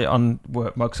refused to write it on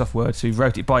Microsoft Word, so he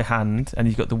wrote it by hand, and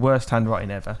he's got the worst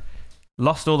handwriting ever.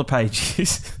 Lost all the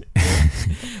pages,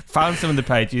 found some of the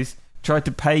pages, tried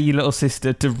to pay your little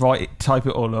sister to type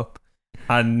it all up,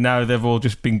 and now they've all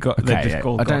just been got. Okay, they've just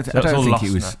all I gone.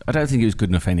 don't think it was good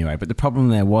enough anyway. But the problem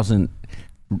there wasn't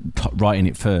writing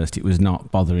it first; it was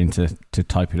not bothering to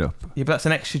type it up. Yeah, but that's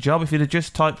an extra job. If you'd have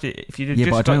just typed it,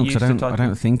 I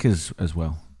don't think as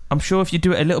well. I'm sure if you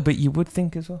do it a little bit, you would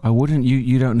think as well. I wouldn't.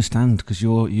 You don't understand because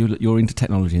you're into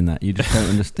technology and that. You just don't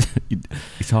understand.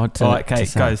 It's hard to. Right, okay, to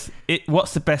say. guys.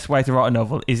 What's the best way to write a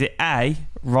novel? Is it A,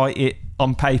 write it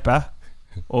on paper,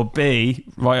 or B,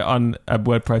 write it on a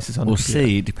word processor on the computer? Or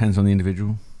C, it depends on the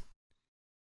individual.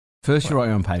 First, you write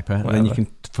it on paper, and then you can,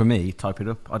 for me, type it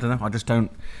up. I don't know. I just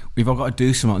don't. If I've got to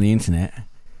do something on the internet,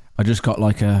 I just got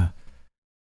like a.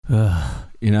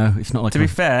 It's not like. To be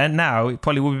fair, now it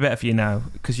probably would be better for you now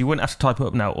because you wouldn't have to type it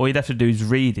up now. All you'd have to do is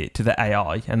read it to the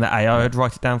AI, and the AI would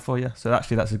write it down for you. So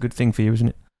actually, that's a good thing for you, isn't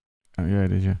it? Oh yeah,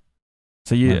 it is. Yeah.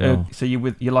 So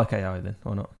you like AI then,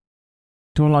 or not?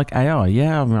 Do I like AI?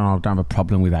 Yeah, I mean, I don't have a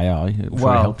problem with AI. It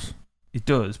helps. It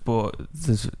does, but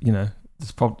there's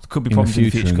could be problems in the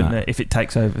future, couldn't there? If it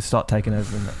start taking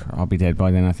over. I'll be dead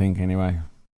by then, I think. Anyway.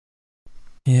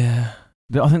 Yeah.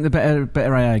 I think the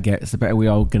better AI gets, the better we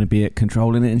are going to be at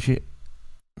controlling it and shit.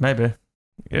 Maybe.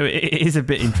 It is a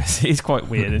bit interesting. It's quite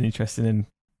weird and interesting and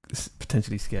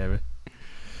potentially scary.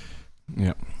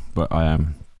 Yeah, but I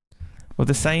am. Well,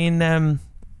 they're saying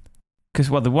because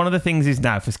one of the things is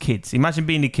now for kids. Imagine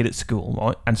being a kid at school,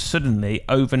 right? And suddenly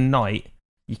overnight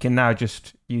you can now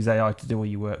just use AI to do all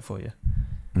your work for you.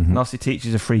 Mm-hmm. And obviously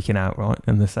teachers are freaking out, right?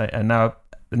 And they say, and now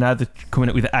they're coming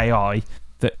up with AI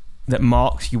that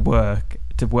marks your work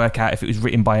to work out if it was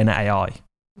written by an AI.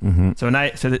 Mm-hmm. So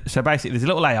basically, there's a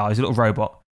little AI, there's a little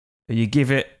robot. You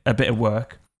give it a bit of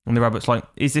work, and the robot's like,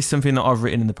 "Is this something that I've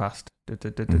written in the past?"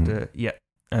 Yeah,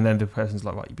 and then the person's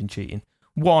like, "Right, you've been cheating."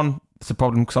 One, it's a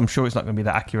problem because I'm sure it's not going to be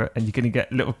that accurate, and you're going to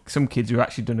get some kids who have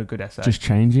actually done a good essay. Just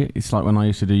change it. It's like when I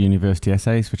used to do university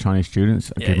essays for Chinese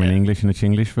students. I give them an English and a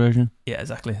Chinglish version. Yeah,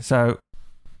 exactly. So.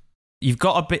 You've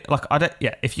got a bit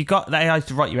if you got the AI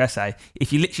to write your essay,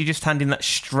 if you literally just hand in that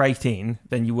straight in,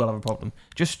 then you will have a problem.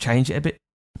 Just change it a bit.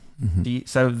 Mm-hmm.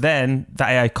 So then that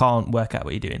AI can't work out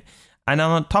what you're doing. And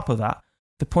on top of that,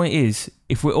 the point is,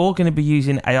 if we're all going to be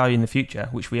using AI in the future,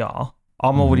 which we are,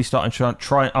 I'm already starting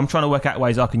I'm trying to work out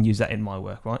ways I can use that in my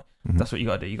work, right? Mm-hmm. That's what you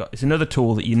got to do. It's another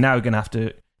tool that you're now going to have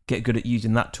to get good at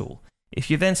using that tool.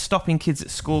 If you're then stopping kids at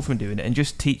school from doing it and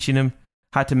just teaching them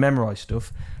how to memorize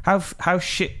stuff, how far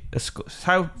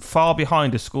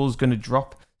behind a school's going to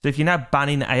drop. So if you're now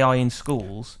banning AI in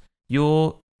schools,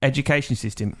 your education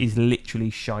system is literally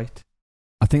shite.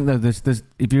 I think that there's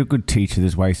if you're a good teacher,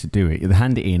 there's ways to do it. You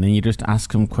hand it in and you just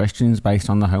ask them questions based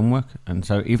on the homework. And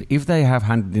so if they have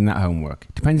handed in that homework,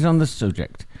 depending on the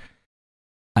subject,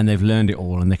 and they've learned it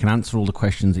all and they can answer all the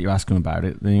questions that you ask them about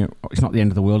it, then it's not the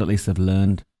end of the world. At least they've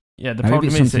learned. Yeah, the Maybe problem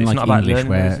it's is something it's like not about English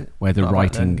learning, where the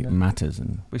writing learning, matters.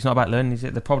 And it's not about learning, is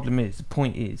it? The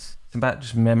point is, it's about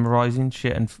just memorizing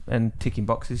shit and ticking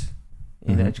boxes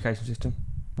in the education system.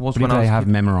 But if they have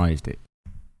memorized it,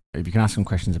 if you can ask them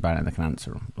questions about it and they can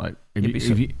answer them, like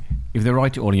if they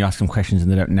write it all and you ask them questions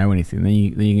and they don't know anything, then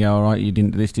you go, all right, you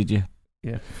didn't do this, did you?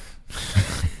 Yeah.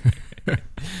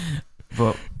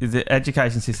 But the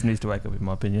education system needs to wake up, in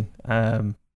my opinion.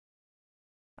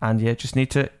 And yeah, just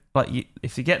need to,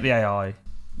 if you get the AI,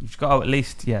 you've got to at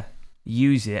least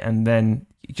use it, and then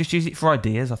just use it for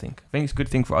ideas. I think it's a good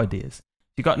thing for ideas.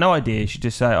 If you've got no ideas, you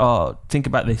just say, oh, think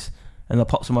about this, and they'll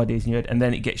pop some ideas in your head, and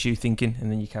then it gets you thinking, and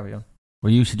then you carry on.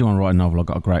 Well, you used to do on write a novel. I've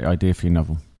got a great idea for your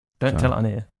novel. Don't tell it on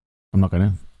here. I'm not going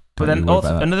to. But then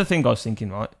also, another thing I was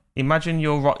thinking, right? Imagine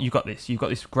you've got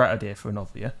this great idea for a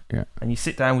novel, yeah? Yeah. And you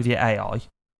sit down with your AI,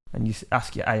 and you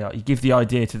ask your AI, you give the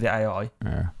idea to the AI.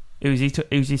 Yeah. Who's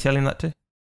he selling that to?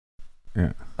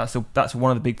 Yeah. That's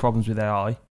one of the big problems with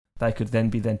AI. They could then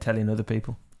be telling other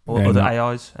people or other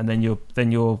AIs, and then your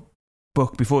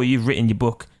book, before you've written your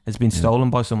book, has been stolen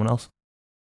by someone else.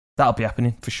 That'll be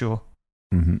happening for sure.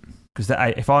 Because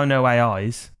if I know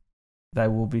AIs, they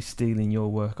will be stealing your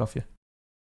work off you.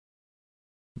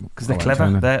 Because they're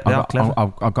clever. They are clever.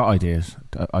 I've got ideas.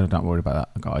 I don't worry about that.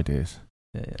 I've got ideas.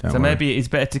 Yeah. So maybe it's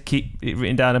better to keep it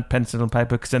written down on pencil and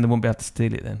paper, because then they won't be able to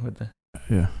steal it then, would they?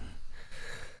 Yeah.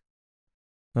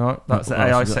 All right, that's the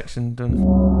AI section done.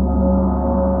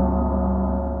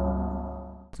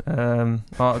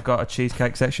 I've got a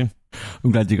cheesecake section.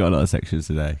 I'm glad you got a lot of sections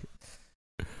today.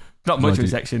 Not much of a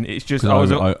section. It's just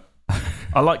I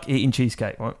like eating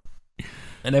cheesecake, right?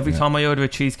 And every time I order a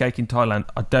cheesecake in Thailand,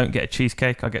 I don't get a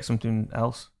cheesecake. I get something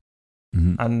else.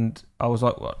 And I was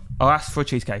like, what? I asked for a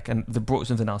cheesecake, and they brought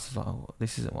something else. I was like, oh,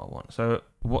 this isn't what I want. So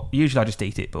usually I just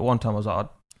eat it, but one time I was like,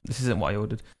 this isn't what I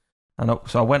ordered. And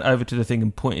so I went over to the thing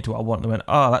and pointed to what I want, and they went,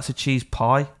 oh, that's a cheese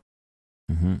pie.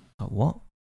 Like, what?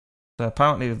 So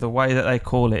apparently the way that they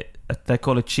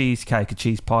call a cheesecake a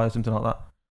cheese pie or something like that.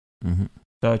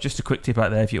 So just a quick tip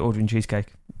out there, if you're ordering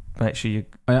cheesecake, make sure you...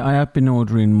 I have been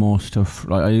ordering more stuff.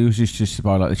 Like I usually just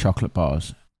buy like the chocolate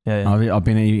bars. Yeah. I've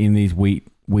been eating these wheat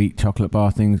chocolate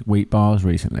bar things, wheat bars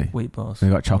recently. Wheat bars.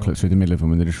 They've got chocolate through the middle of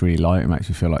them, and they're just really light. It makes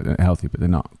you feel like they're healthy, but they're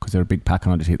not, because they're a big pack,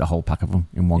 and I just eat the whole pack of them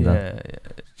in one go. Yeah.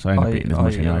 So I end up eating as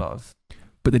much as I know.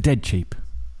 But they're dead cheap.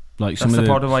 Like that's the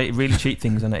problem. I eat really cheap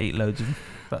things and I eat loads of them.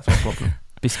 That's my problem.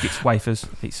 Biscuits, wafers,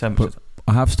 eat so much. But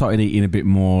I have started eating a bit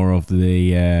more of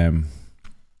the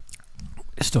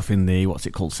stuff in the what's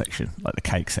it called section, like the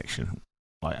cake section.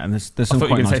 Like, and there's some. I thought you were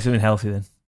going to nice... say something healthy then.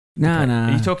 No.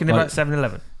 Are you talking about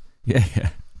 7-Eleven? Yeah.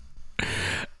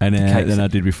 And then I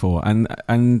did before, and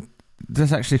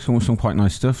there's actually some quite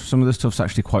nice stuff. Some of the stuff's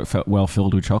actually quite well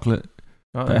filled with chocolate.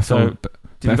 Right, so, have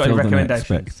you got any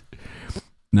recommendations?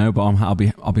 No, but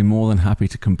I'll be more than happy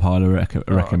to compile a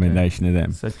recommendation of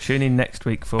them. So tune in next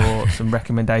week for some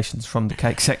recommendations from the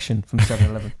cake section from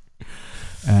 7-Eleven.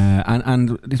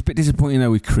 And it's a bit disappointing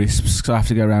though with crisps, because I have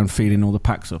to go around feeding all the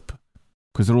packs up,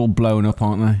 because they're all blown up,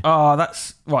 aren't they? Oh,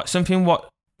 that's right. Something what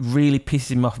really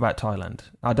pisses me off about Thailand.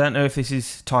 I don't know if this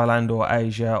is Thailand or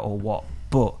Asia or what,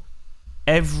 but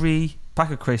every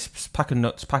pack of crisps, pack of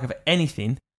nuts, pack of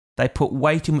anything, they put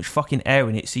way too much fucking air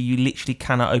in it, so you literally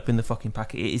cannot open the fucking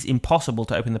packet. It is impossible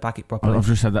to open the packet properly. I've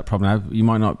just had that problem now. You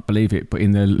might not believe it, but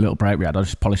in the little break we had, I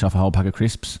just polished off a whole pack of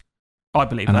crisps. I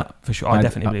believe that, for sure. I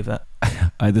definitely believe that.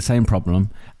 I had the same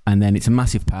problem, and then it's a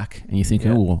massive pack, and you're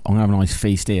thinking, oh, I'm going to have a nice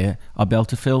feast here. I'll be able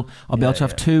to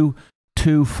have two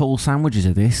full sandwiches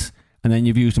of this, and then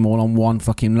you've used them all on one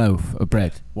fucking loaf of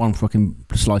bread, one fucking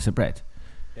slice of bread.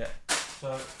 Yeah.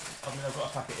 So, I've got a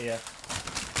packet here.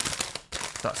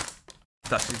 That's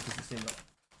this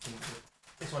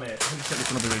one here. I think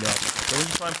this one will be really hard. So when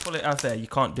you try and pull it out there, you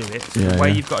can't do it. So the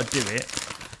way you've got to do it...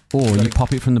 Or you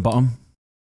pop it from the bottom.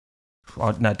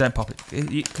 Oh, no, don't pop it.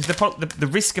 Because the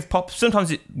risk of pop...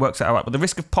 Sometimes it works out alright, but the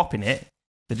risk of popping it,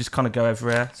 they just kind of go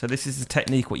everywhere. So this is the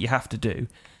technique, what you have to do.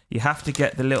 You have to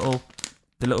get the little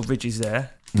ridges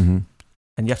there. Mm-hmm.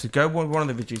 And you have to go one of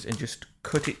the ridges and just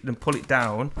cut it and pull it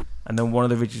down, and then one of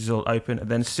the ridges will open, and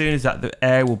then as soon as that, the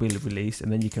air will be released, and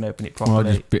then you can open it properly. Well,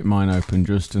 I just bit mine open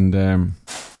and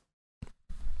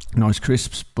nice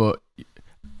crisps, but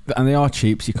And they are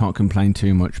cheap, so you can't complain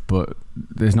too much, but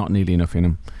there's not nearly enough in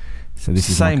them. So this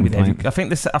is same with every. complaint.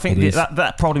 I think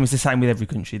that problem is the same with every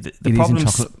country. The It is in problem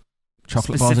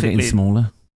chocolate bars are getting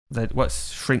smaller.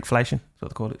 What's shrinkflation? That's what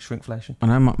they call it, shrinkflation. I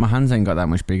know my hands ain't got that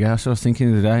much bigger. So I was thinking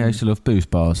the other day, I used to love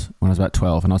Boost bars when I was about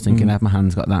 12, and I was thinking, have my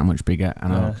hands got that much bigger?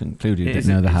 And I concluded that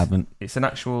no, they haven't. It's an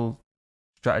actual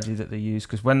strategy that they use,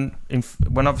 because when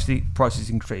obviously prices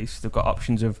increase, they've got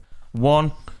options of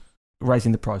 1,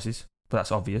 raising the prices, but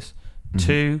that's obvious.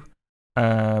 2,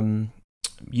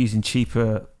 using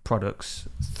cheaper products.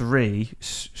 3,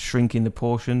 shrinking the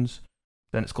portions.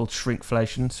 Then it's called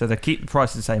shrinkflation. So they keep the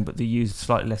prices the same, but they use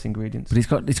slightly less ingredients. But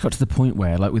it's got to the point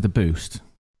where, like with the Boost,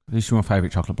 this is my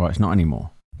favourite chocolate bar. It's not anymore.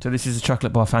 So this is a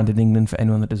chocolate bar found in England, for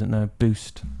anyone that doesn't know.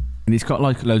 Boost. And it's got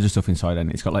like loads of stuff inside, and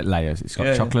it's got like layers. It's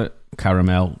got chocolate,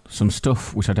 caramel, some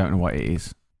stuff which I don't know what it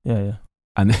is. Yeah.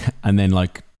 And then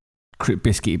like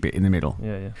biscuity bit in the middle.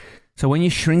 Yeah. So when you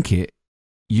shrink it,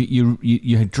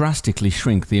 you drastically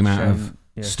shrink the amount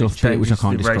of stuff bit, which I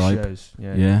can't describe.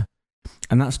 Yeah.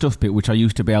 And that stuff bit, which I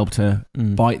used to be able to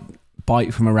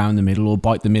bite from around the middle or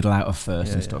bite the middle out of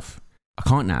first and stuff. I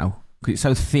can't now, because it's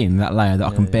so thin, that layer, that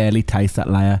I can barely taste that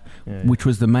layer, which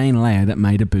was the main layer that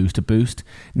made a Boost.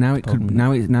 Now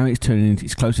it's turning into,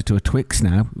 it's closer to a Twix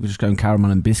now. We're just going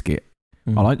caramel and biscuit.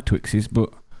 I like Twixes,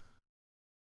 but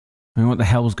I mean, what the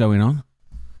hell's going on?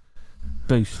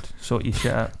 Boost, sort your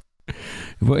shit out.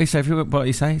 What do you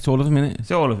say? It's all of them, innit?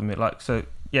 It's all of them. So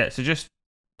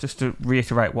just to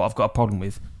reiterate what I've got a problem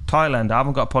with. Thailand, I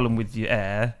haven't got a problem with your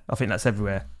air. I think that's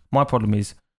everywhere. My problem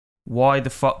is, why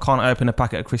the fuck can't I open a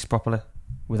packet of crisps properly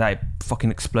without it fucking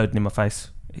exploding in my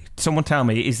face? Someone tell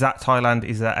me, is that Thailand?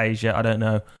 Is that Asia? I don't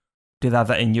know. Do they have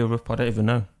that in Europe? I don't even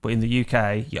know. But in the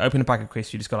UK, you open a packet of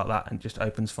crisps, you just go like that and it just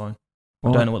opens fine.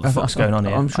 I don't know what the fuck's going on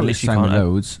here. I'm sure it's the same with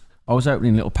loads. I was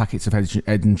opening little packets of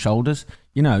Head and Shoulders.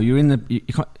 You know, you're in the...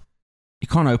 You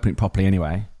can't open it properly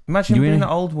anyway. Imagine being an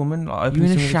old woman, like opening.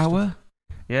 You're in a shower.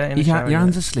 Yeah, in a shower. Your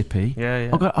hands are slippy. Yeah.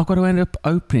 I've got to end up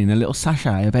opening a little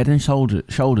sachet of Head and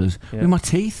Shoulders with my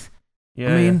teeth.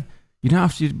 Yeah. I mean, you don't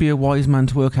have to be a wise man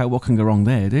to work out what can go wrong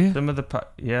there, do you? Some of the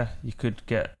you could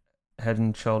get Head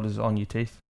and Shoulders on your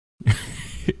teeth.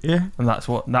 Yeah, and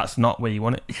that's not where you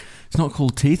want it. It's not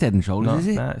called teeth Head and Shoulders, is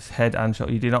it? No, it's Head and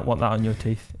Shoulders. You do not want that on your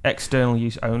teeth. External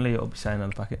use only. It'll be saying on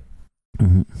the packet.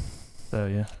 Mm-hmm. So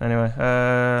yeah. Anyway,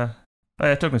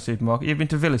 talking to supermarket. You've been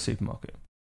to Villa supermarket?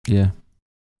 Yeah.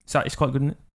 So it's quite good,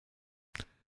 isn't it?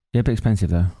 Yeah, a bit expensive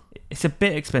though. It's a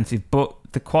bit expensive, but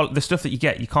the stuff that you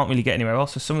get, you can't really get anywhere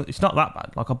else. So it's not that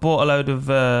bad. Like I bought a load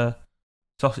of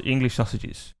English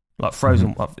sausages, like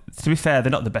frozen. Mm-hmm. To be fair,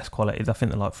 they're not the best quality. I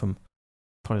think they're like from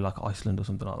probably like Iceland or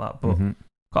something like that.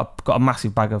 But got a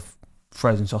massive bag of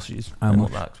frozen sausages. They're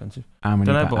not that expensive. How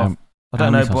many? I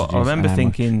don't know, but I remember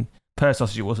thinking per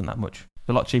sausage it wasn't that much. It's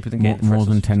a lot cheaper than getting more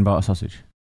than 10 baht sausage.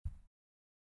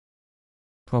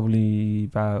 Probably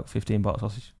about 15 baht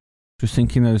sausage. Just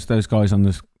thinking those guys on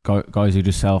this guys who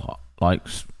just sell like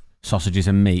sausages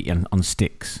and meat and on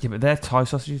sticks. Yeah, but they're Thai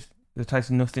sausages. They taste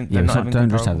nothing. Yeah, don't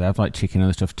just have. They have like chicken and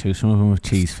other stuff too. Some of them are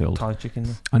cheese filled. Thai chicken.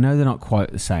 Though. I know they're not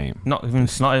quite the same. Not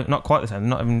quite the same. They're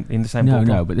not even in the same.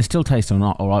 No, but they still taste all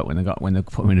right when they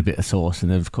put them in a bit of sauce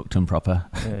and they've cooked them proper.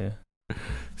 Yeah.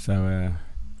 So,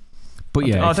 but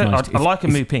yeah, I like a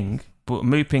mu ping, but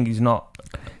mu ping is not.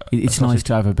 It's nice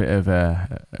to have a bit of an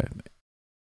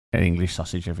English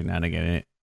sausage every now and again, isn't it?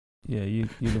 Yeah, you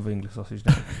love English sausage,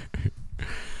 don't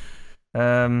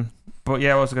you? But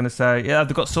yeah, I was going to say,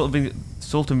 they've got salt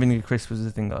and vinegar crisp was the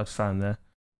thing that I found there.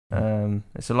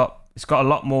 It's got a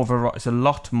lot more variety. It's a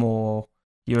lot more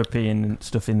European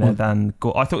stuff in there than.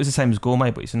 I thought it was the same as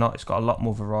gourmet, but it's not. It's got a lot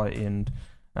more variety and.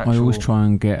 I always try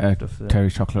and get a Terry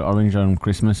chocolate orange on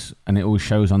Christmas, and it always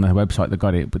shows on their website they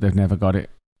got it, but they've never got it.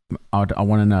 I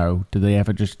want to know: do they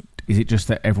ever just? Is it just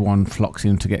that everyone flocks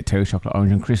in to get Terry chocolate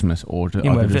orange on Christmas, or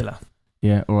Villa?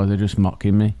 Yeah, or are they just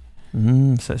mocking me?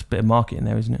 So it's a bit of marketing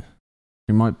there, isn't it?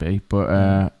 It might be, but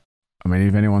I mean,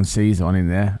 if anyone sees one in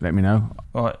there, let me know.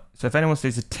 All right. So if anyone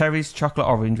sees a Terry's chocolate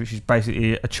orange, which is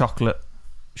basically a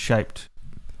chocolate-shaped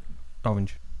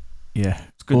orange. Yeah.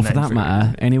 It's good. Or for that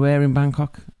matter, anywhere in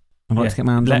Bangkok. I'd like to get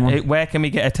my hands on one. Where can we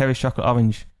get a Terry's chocolate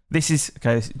orange? This is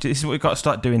what we've got to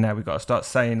start doing now. We've got to start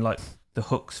saying like the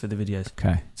hooks for the videos.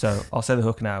 Okay. So I'll say the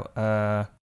hook now.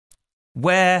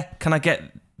 Where can I get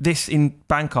this in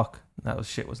Bangkok? That was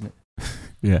shit, wasn't it?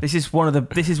 Yeah. This is one of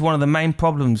the main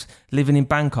problems living in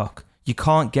Bangkok. You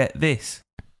can't get this.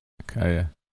 Okay, yeah.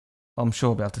 I'm sure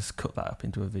I'll be able to cut that up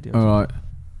into a video. All right.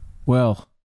 Well,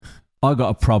 I got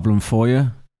a problem for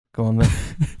you. Go on then.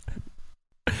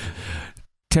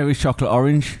 Terry's chocolate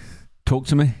orange. Talk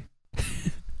to me.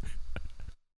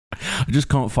 I just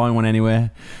can't find one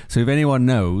anywhere. So if anyone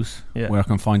knows where I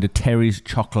can find a Terry's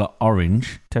chocolate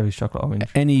orange,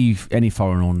 any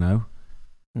foreigner will know.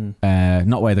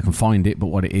 Not where they can find it, but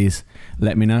what it is.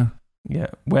 Let me know. Yeah.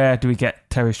 Where do we get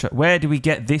Terry's chocolate? Where do we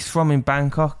get this from in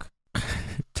Bangkok?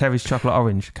 Terry's chocolate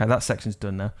orange. Okay, that section's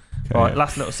done now. Okay, right,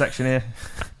 last little section here.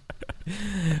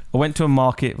 I went to a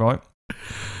market, right,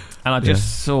 and I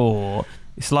just saw.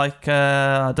 It's like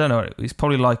I don't know. It's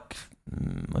probably like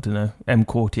I don't know, M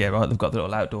Quartier, right? They've got the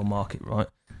little outdoor market, right,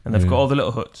 and they've got all the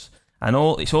little huts and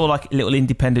it's all like little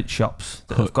independent shops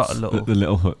that have got a little the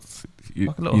little huts.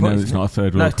 You know, it's not a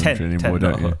third world country anymore,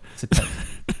 don't you? It's a tent.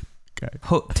 Okay.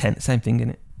 Hut tent, same thing, isn't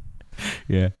it?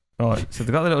 Yeah. Right. So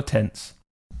they've got the little tents,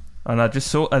 and I just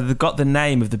saw they've got the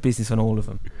name of the business on all of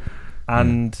them,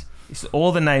 and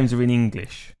all the names are in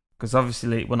English. Because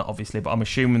obviously, well, not obviously, but I'm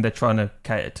assuming they're trying to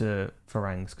cater to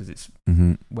Farangs because it's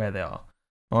where they are,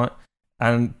 right?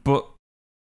 But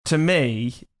to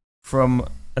me,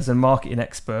 as a marketing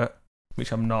expert,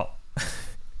 which I'm not,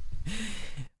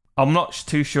 I'm not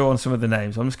too sure on some of the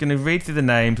names. I'm just going to read through the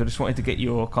names. I just wanted to get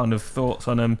your kind of thoughts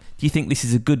on them. Do you think this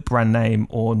is a good brand name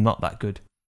or not that good?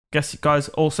 Guess, guys,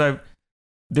 also,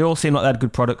 they all seem like they had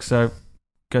good products, so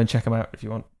go and check them out if you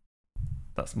want.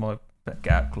 That's my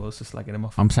get out clause, just slagging them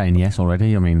off. I'm saying yes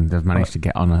already. I mean, they've managed to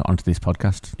get onto this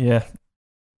podcast. Yeah.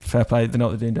 Fair play. They know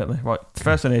what they're doing, don't they? Right. The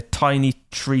first one here, Tiny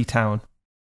Tree Town.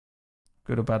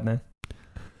 Good or bad name?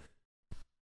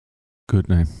 Good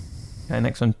name. Okay,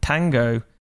 next one, Tango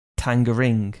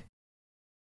Tangerine.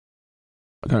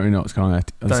 I don't really know what's going on there.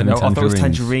 I don't know. I thought it was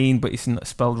tangerine, but it's not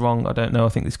spelled wrong. I don't know. I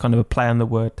think it's kind of a play on the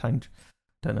word don't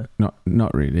know.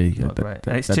 Not really. Not great.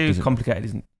 And it's too complicated,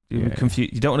 isn't it? You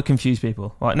don't want to confuse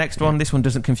people. Right, next one. This one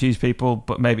doesn't confuse people,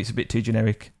 but maybe it's a bit too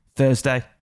generic. Thursday.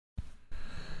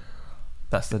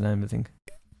 That's the name, I think.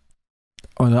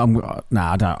 Well,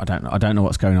 I don't know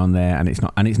what's going on there, and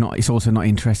it's also not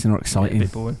interesting or exciting. Yeah, a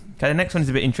bit boring. Okay, the next one is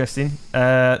a bit interesting.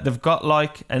 They've got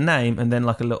like a name and then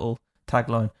like a little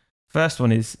tagline. First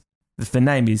one is the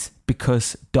name is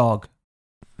Because Dog.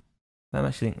 Then I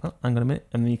actually think, hang on a minute,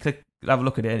 and then you have a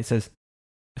look at it, and it says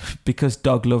Because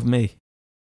Dog Love Me.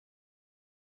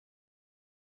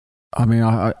 I mean,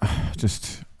 I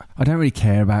don't really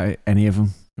care about any of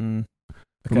them. Okay.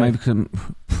 But maybe because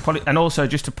probably, and also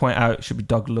just to point out, it should be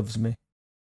Dog Loves Me.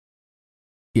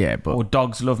 Yeah, but or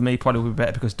Dogs Love Me probably would be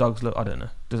better because dogs love. I don't know.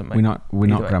 Doesn't make. We're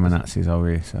not grammar Nazis, are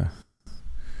we? So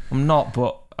I'm not,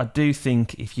 but I do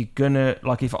think if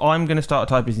I'm gonna start a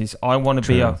Thai business, I want to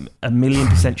be a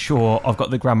 1,000,000% sure I've got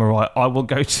the grammar right. I will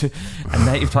go to a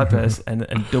native Thai person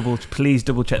and please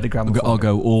double check the grammar. I'll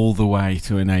go all the way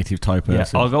to a native Thai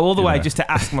person. Yeah, I'll go all the way just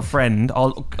to ask my friend.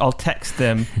 I'll text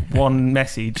them one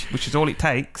message, which is all it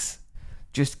takes.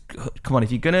 Just come on,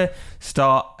 if you're gonna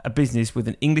start a business with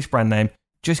an English brand name,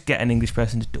 just get an English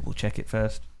person to double check it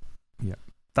first. Yeah,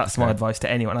 that's my advice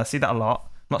to anyone. I see that a lot.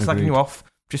 I'm not slagging you off.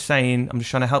 Just saying, I'm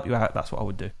just trying to help you out. That's what I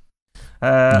would do.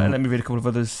 And let me read a couple of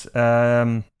others.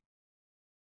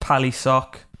 Pally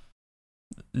Sock,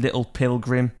 Little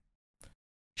Pilgrim,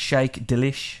 Shake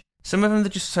Delish. Some of them are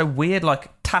just so weird,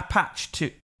 like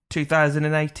Tapatch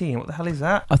 2018. What the hell is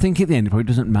that? I think at the end it probably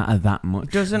doesn't matter that much.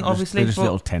 It doesn't, obviously. They're just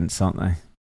little tents, aren't they?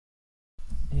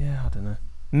 Yeah, I don't know.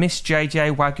 Miss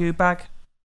JJ Wagyu Bag.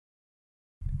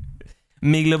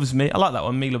 Me Loves Me. I like that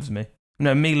one. Me Loves Me.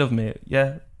 No, Me Love Me.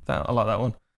 Yeah, I like that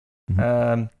one.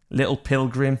 Mm-hmm. Little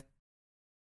Pilgrim.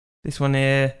 This one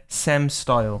here, Sem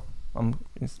Style.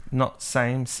 It's not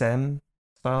Sem Style.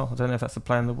 I don't know if that's a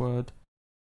play on the word.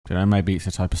 Don't know, maybe it's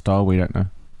a type of style. We don't know.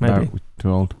 Maybe. No, we're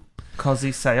too old.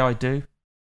 Cozzy Say I Do.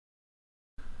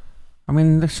 I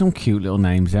mean, there's some cute little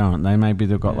names there, aren't they? Maybe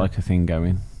they've got like a thing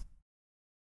going.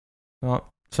 Right.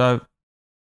 So,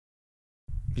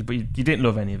 but you didn't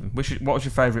love any of them. What was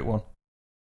your favourite one?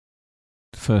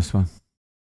 The first one.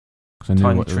 Because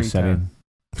I knew what they were selling.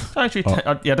 Tiny Tree Town.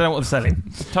 I don't know what they're selling.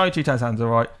 Tiny Tree Town sounds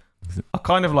alright. I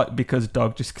kind of like Because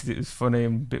Dog just because it was funny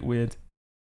and a bit weird.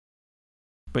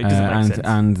 But it doesn't make sense.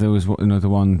 And there was another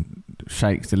one,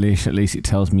 Shake Delish. At least it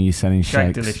tells me you're selling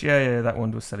shakes. Shake Delish. Yeah, that one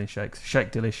was selling shakes.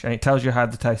 Shake Delish. And it tells you how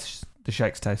the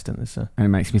shakes taste, doesn't it? So. And it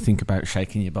makes me think about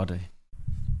shaking your body.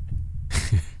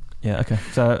 Yeah, okay.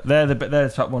 So they're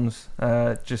the top ones.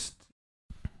 Just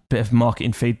a bit of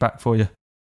marketing feedback for you.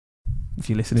 If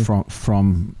you're listening.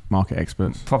 From market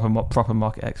experts. Proper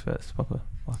market experts. Proper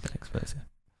market experts, yeah.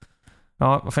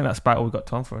 Alright, I think that's about all we've got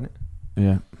time for, isn't it?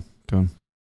 Yeah, done.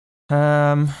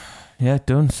 Yeah,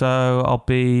 done. So I'll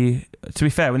be... To be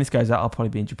fair, when this goes out, I'll probably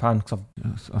be in Japan. Cause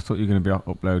I thought you were going to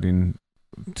be uploading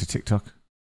to TikTok.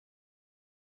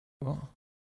 What?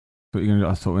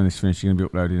 I thought when this finished, you're going to be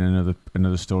uploading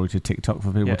another story to TikTok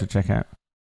for people to check out.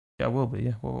 Yeah, I will be.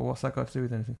 Yeah. What's that got to do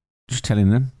with anything? Just telling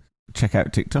them. Check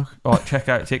out TikTok. All right, check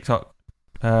out TikTok.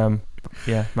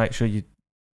 Yeah, make sure you.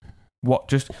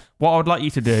 What I would like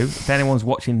you to do, if anyone's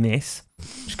watching this,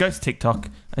 just go to TikTok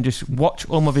and just watch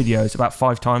all my videos about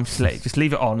 5 times. Just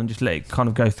leave it on and just let it kind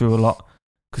of go through a lot,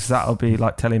 because that'll be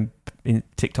like telling in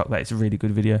TikTok that it's a really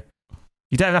good video.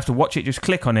 You don't have to watch it, just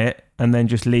click on it and then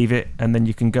just leave it, and then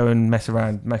you can go and mess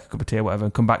around, make a cup of tea or whatever,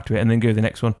 and come back to it and then go to the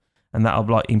next one, and that'll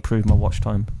like improve my watch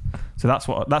time. So that's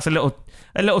a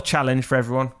little challenge for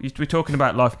everyone. We're talking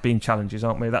about life being challenges,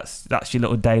 aren't we? That's your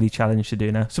little daily challenge to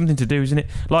do now. Something to do, isn't it?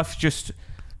 Life's just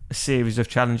a series of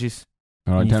challenges.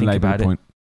 All right, don't label the point.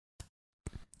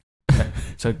 Okay.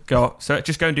 So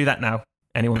just go and do that now.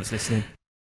 Anyone that's listening.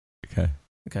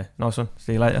 Okay, nice one.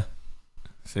 See you later.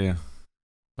 See ya.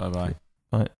 Bye.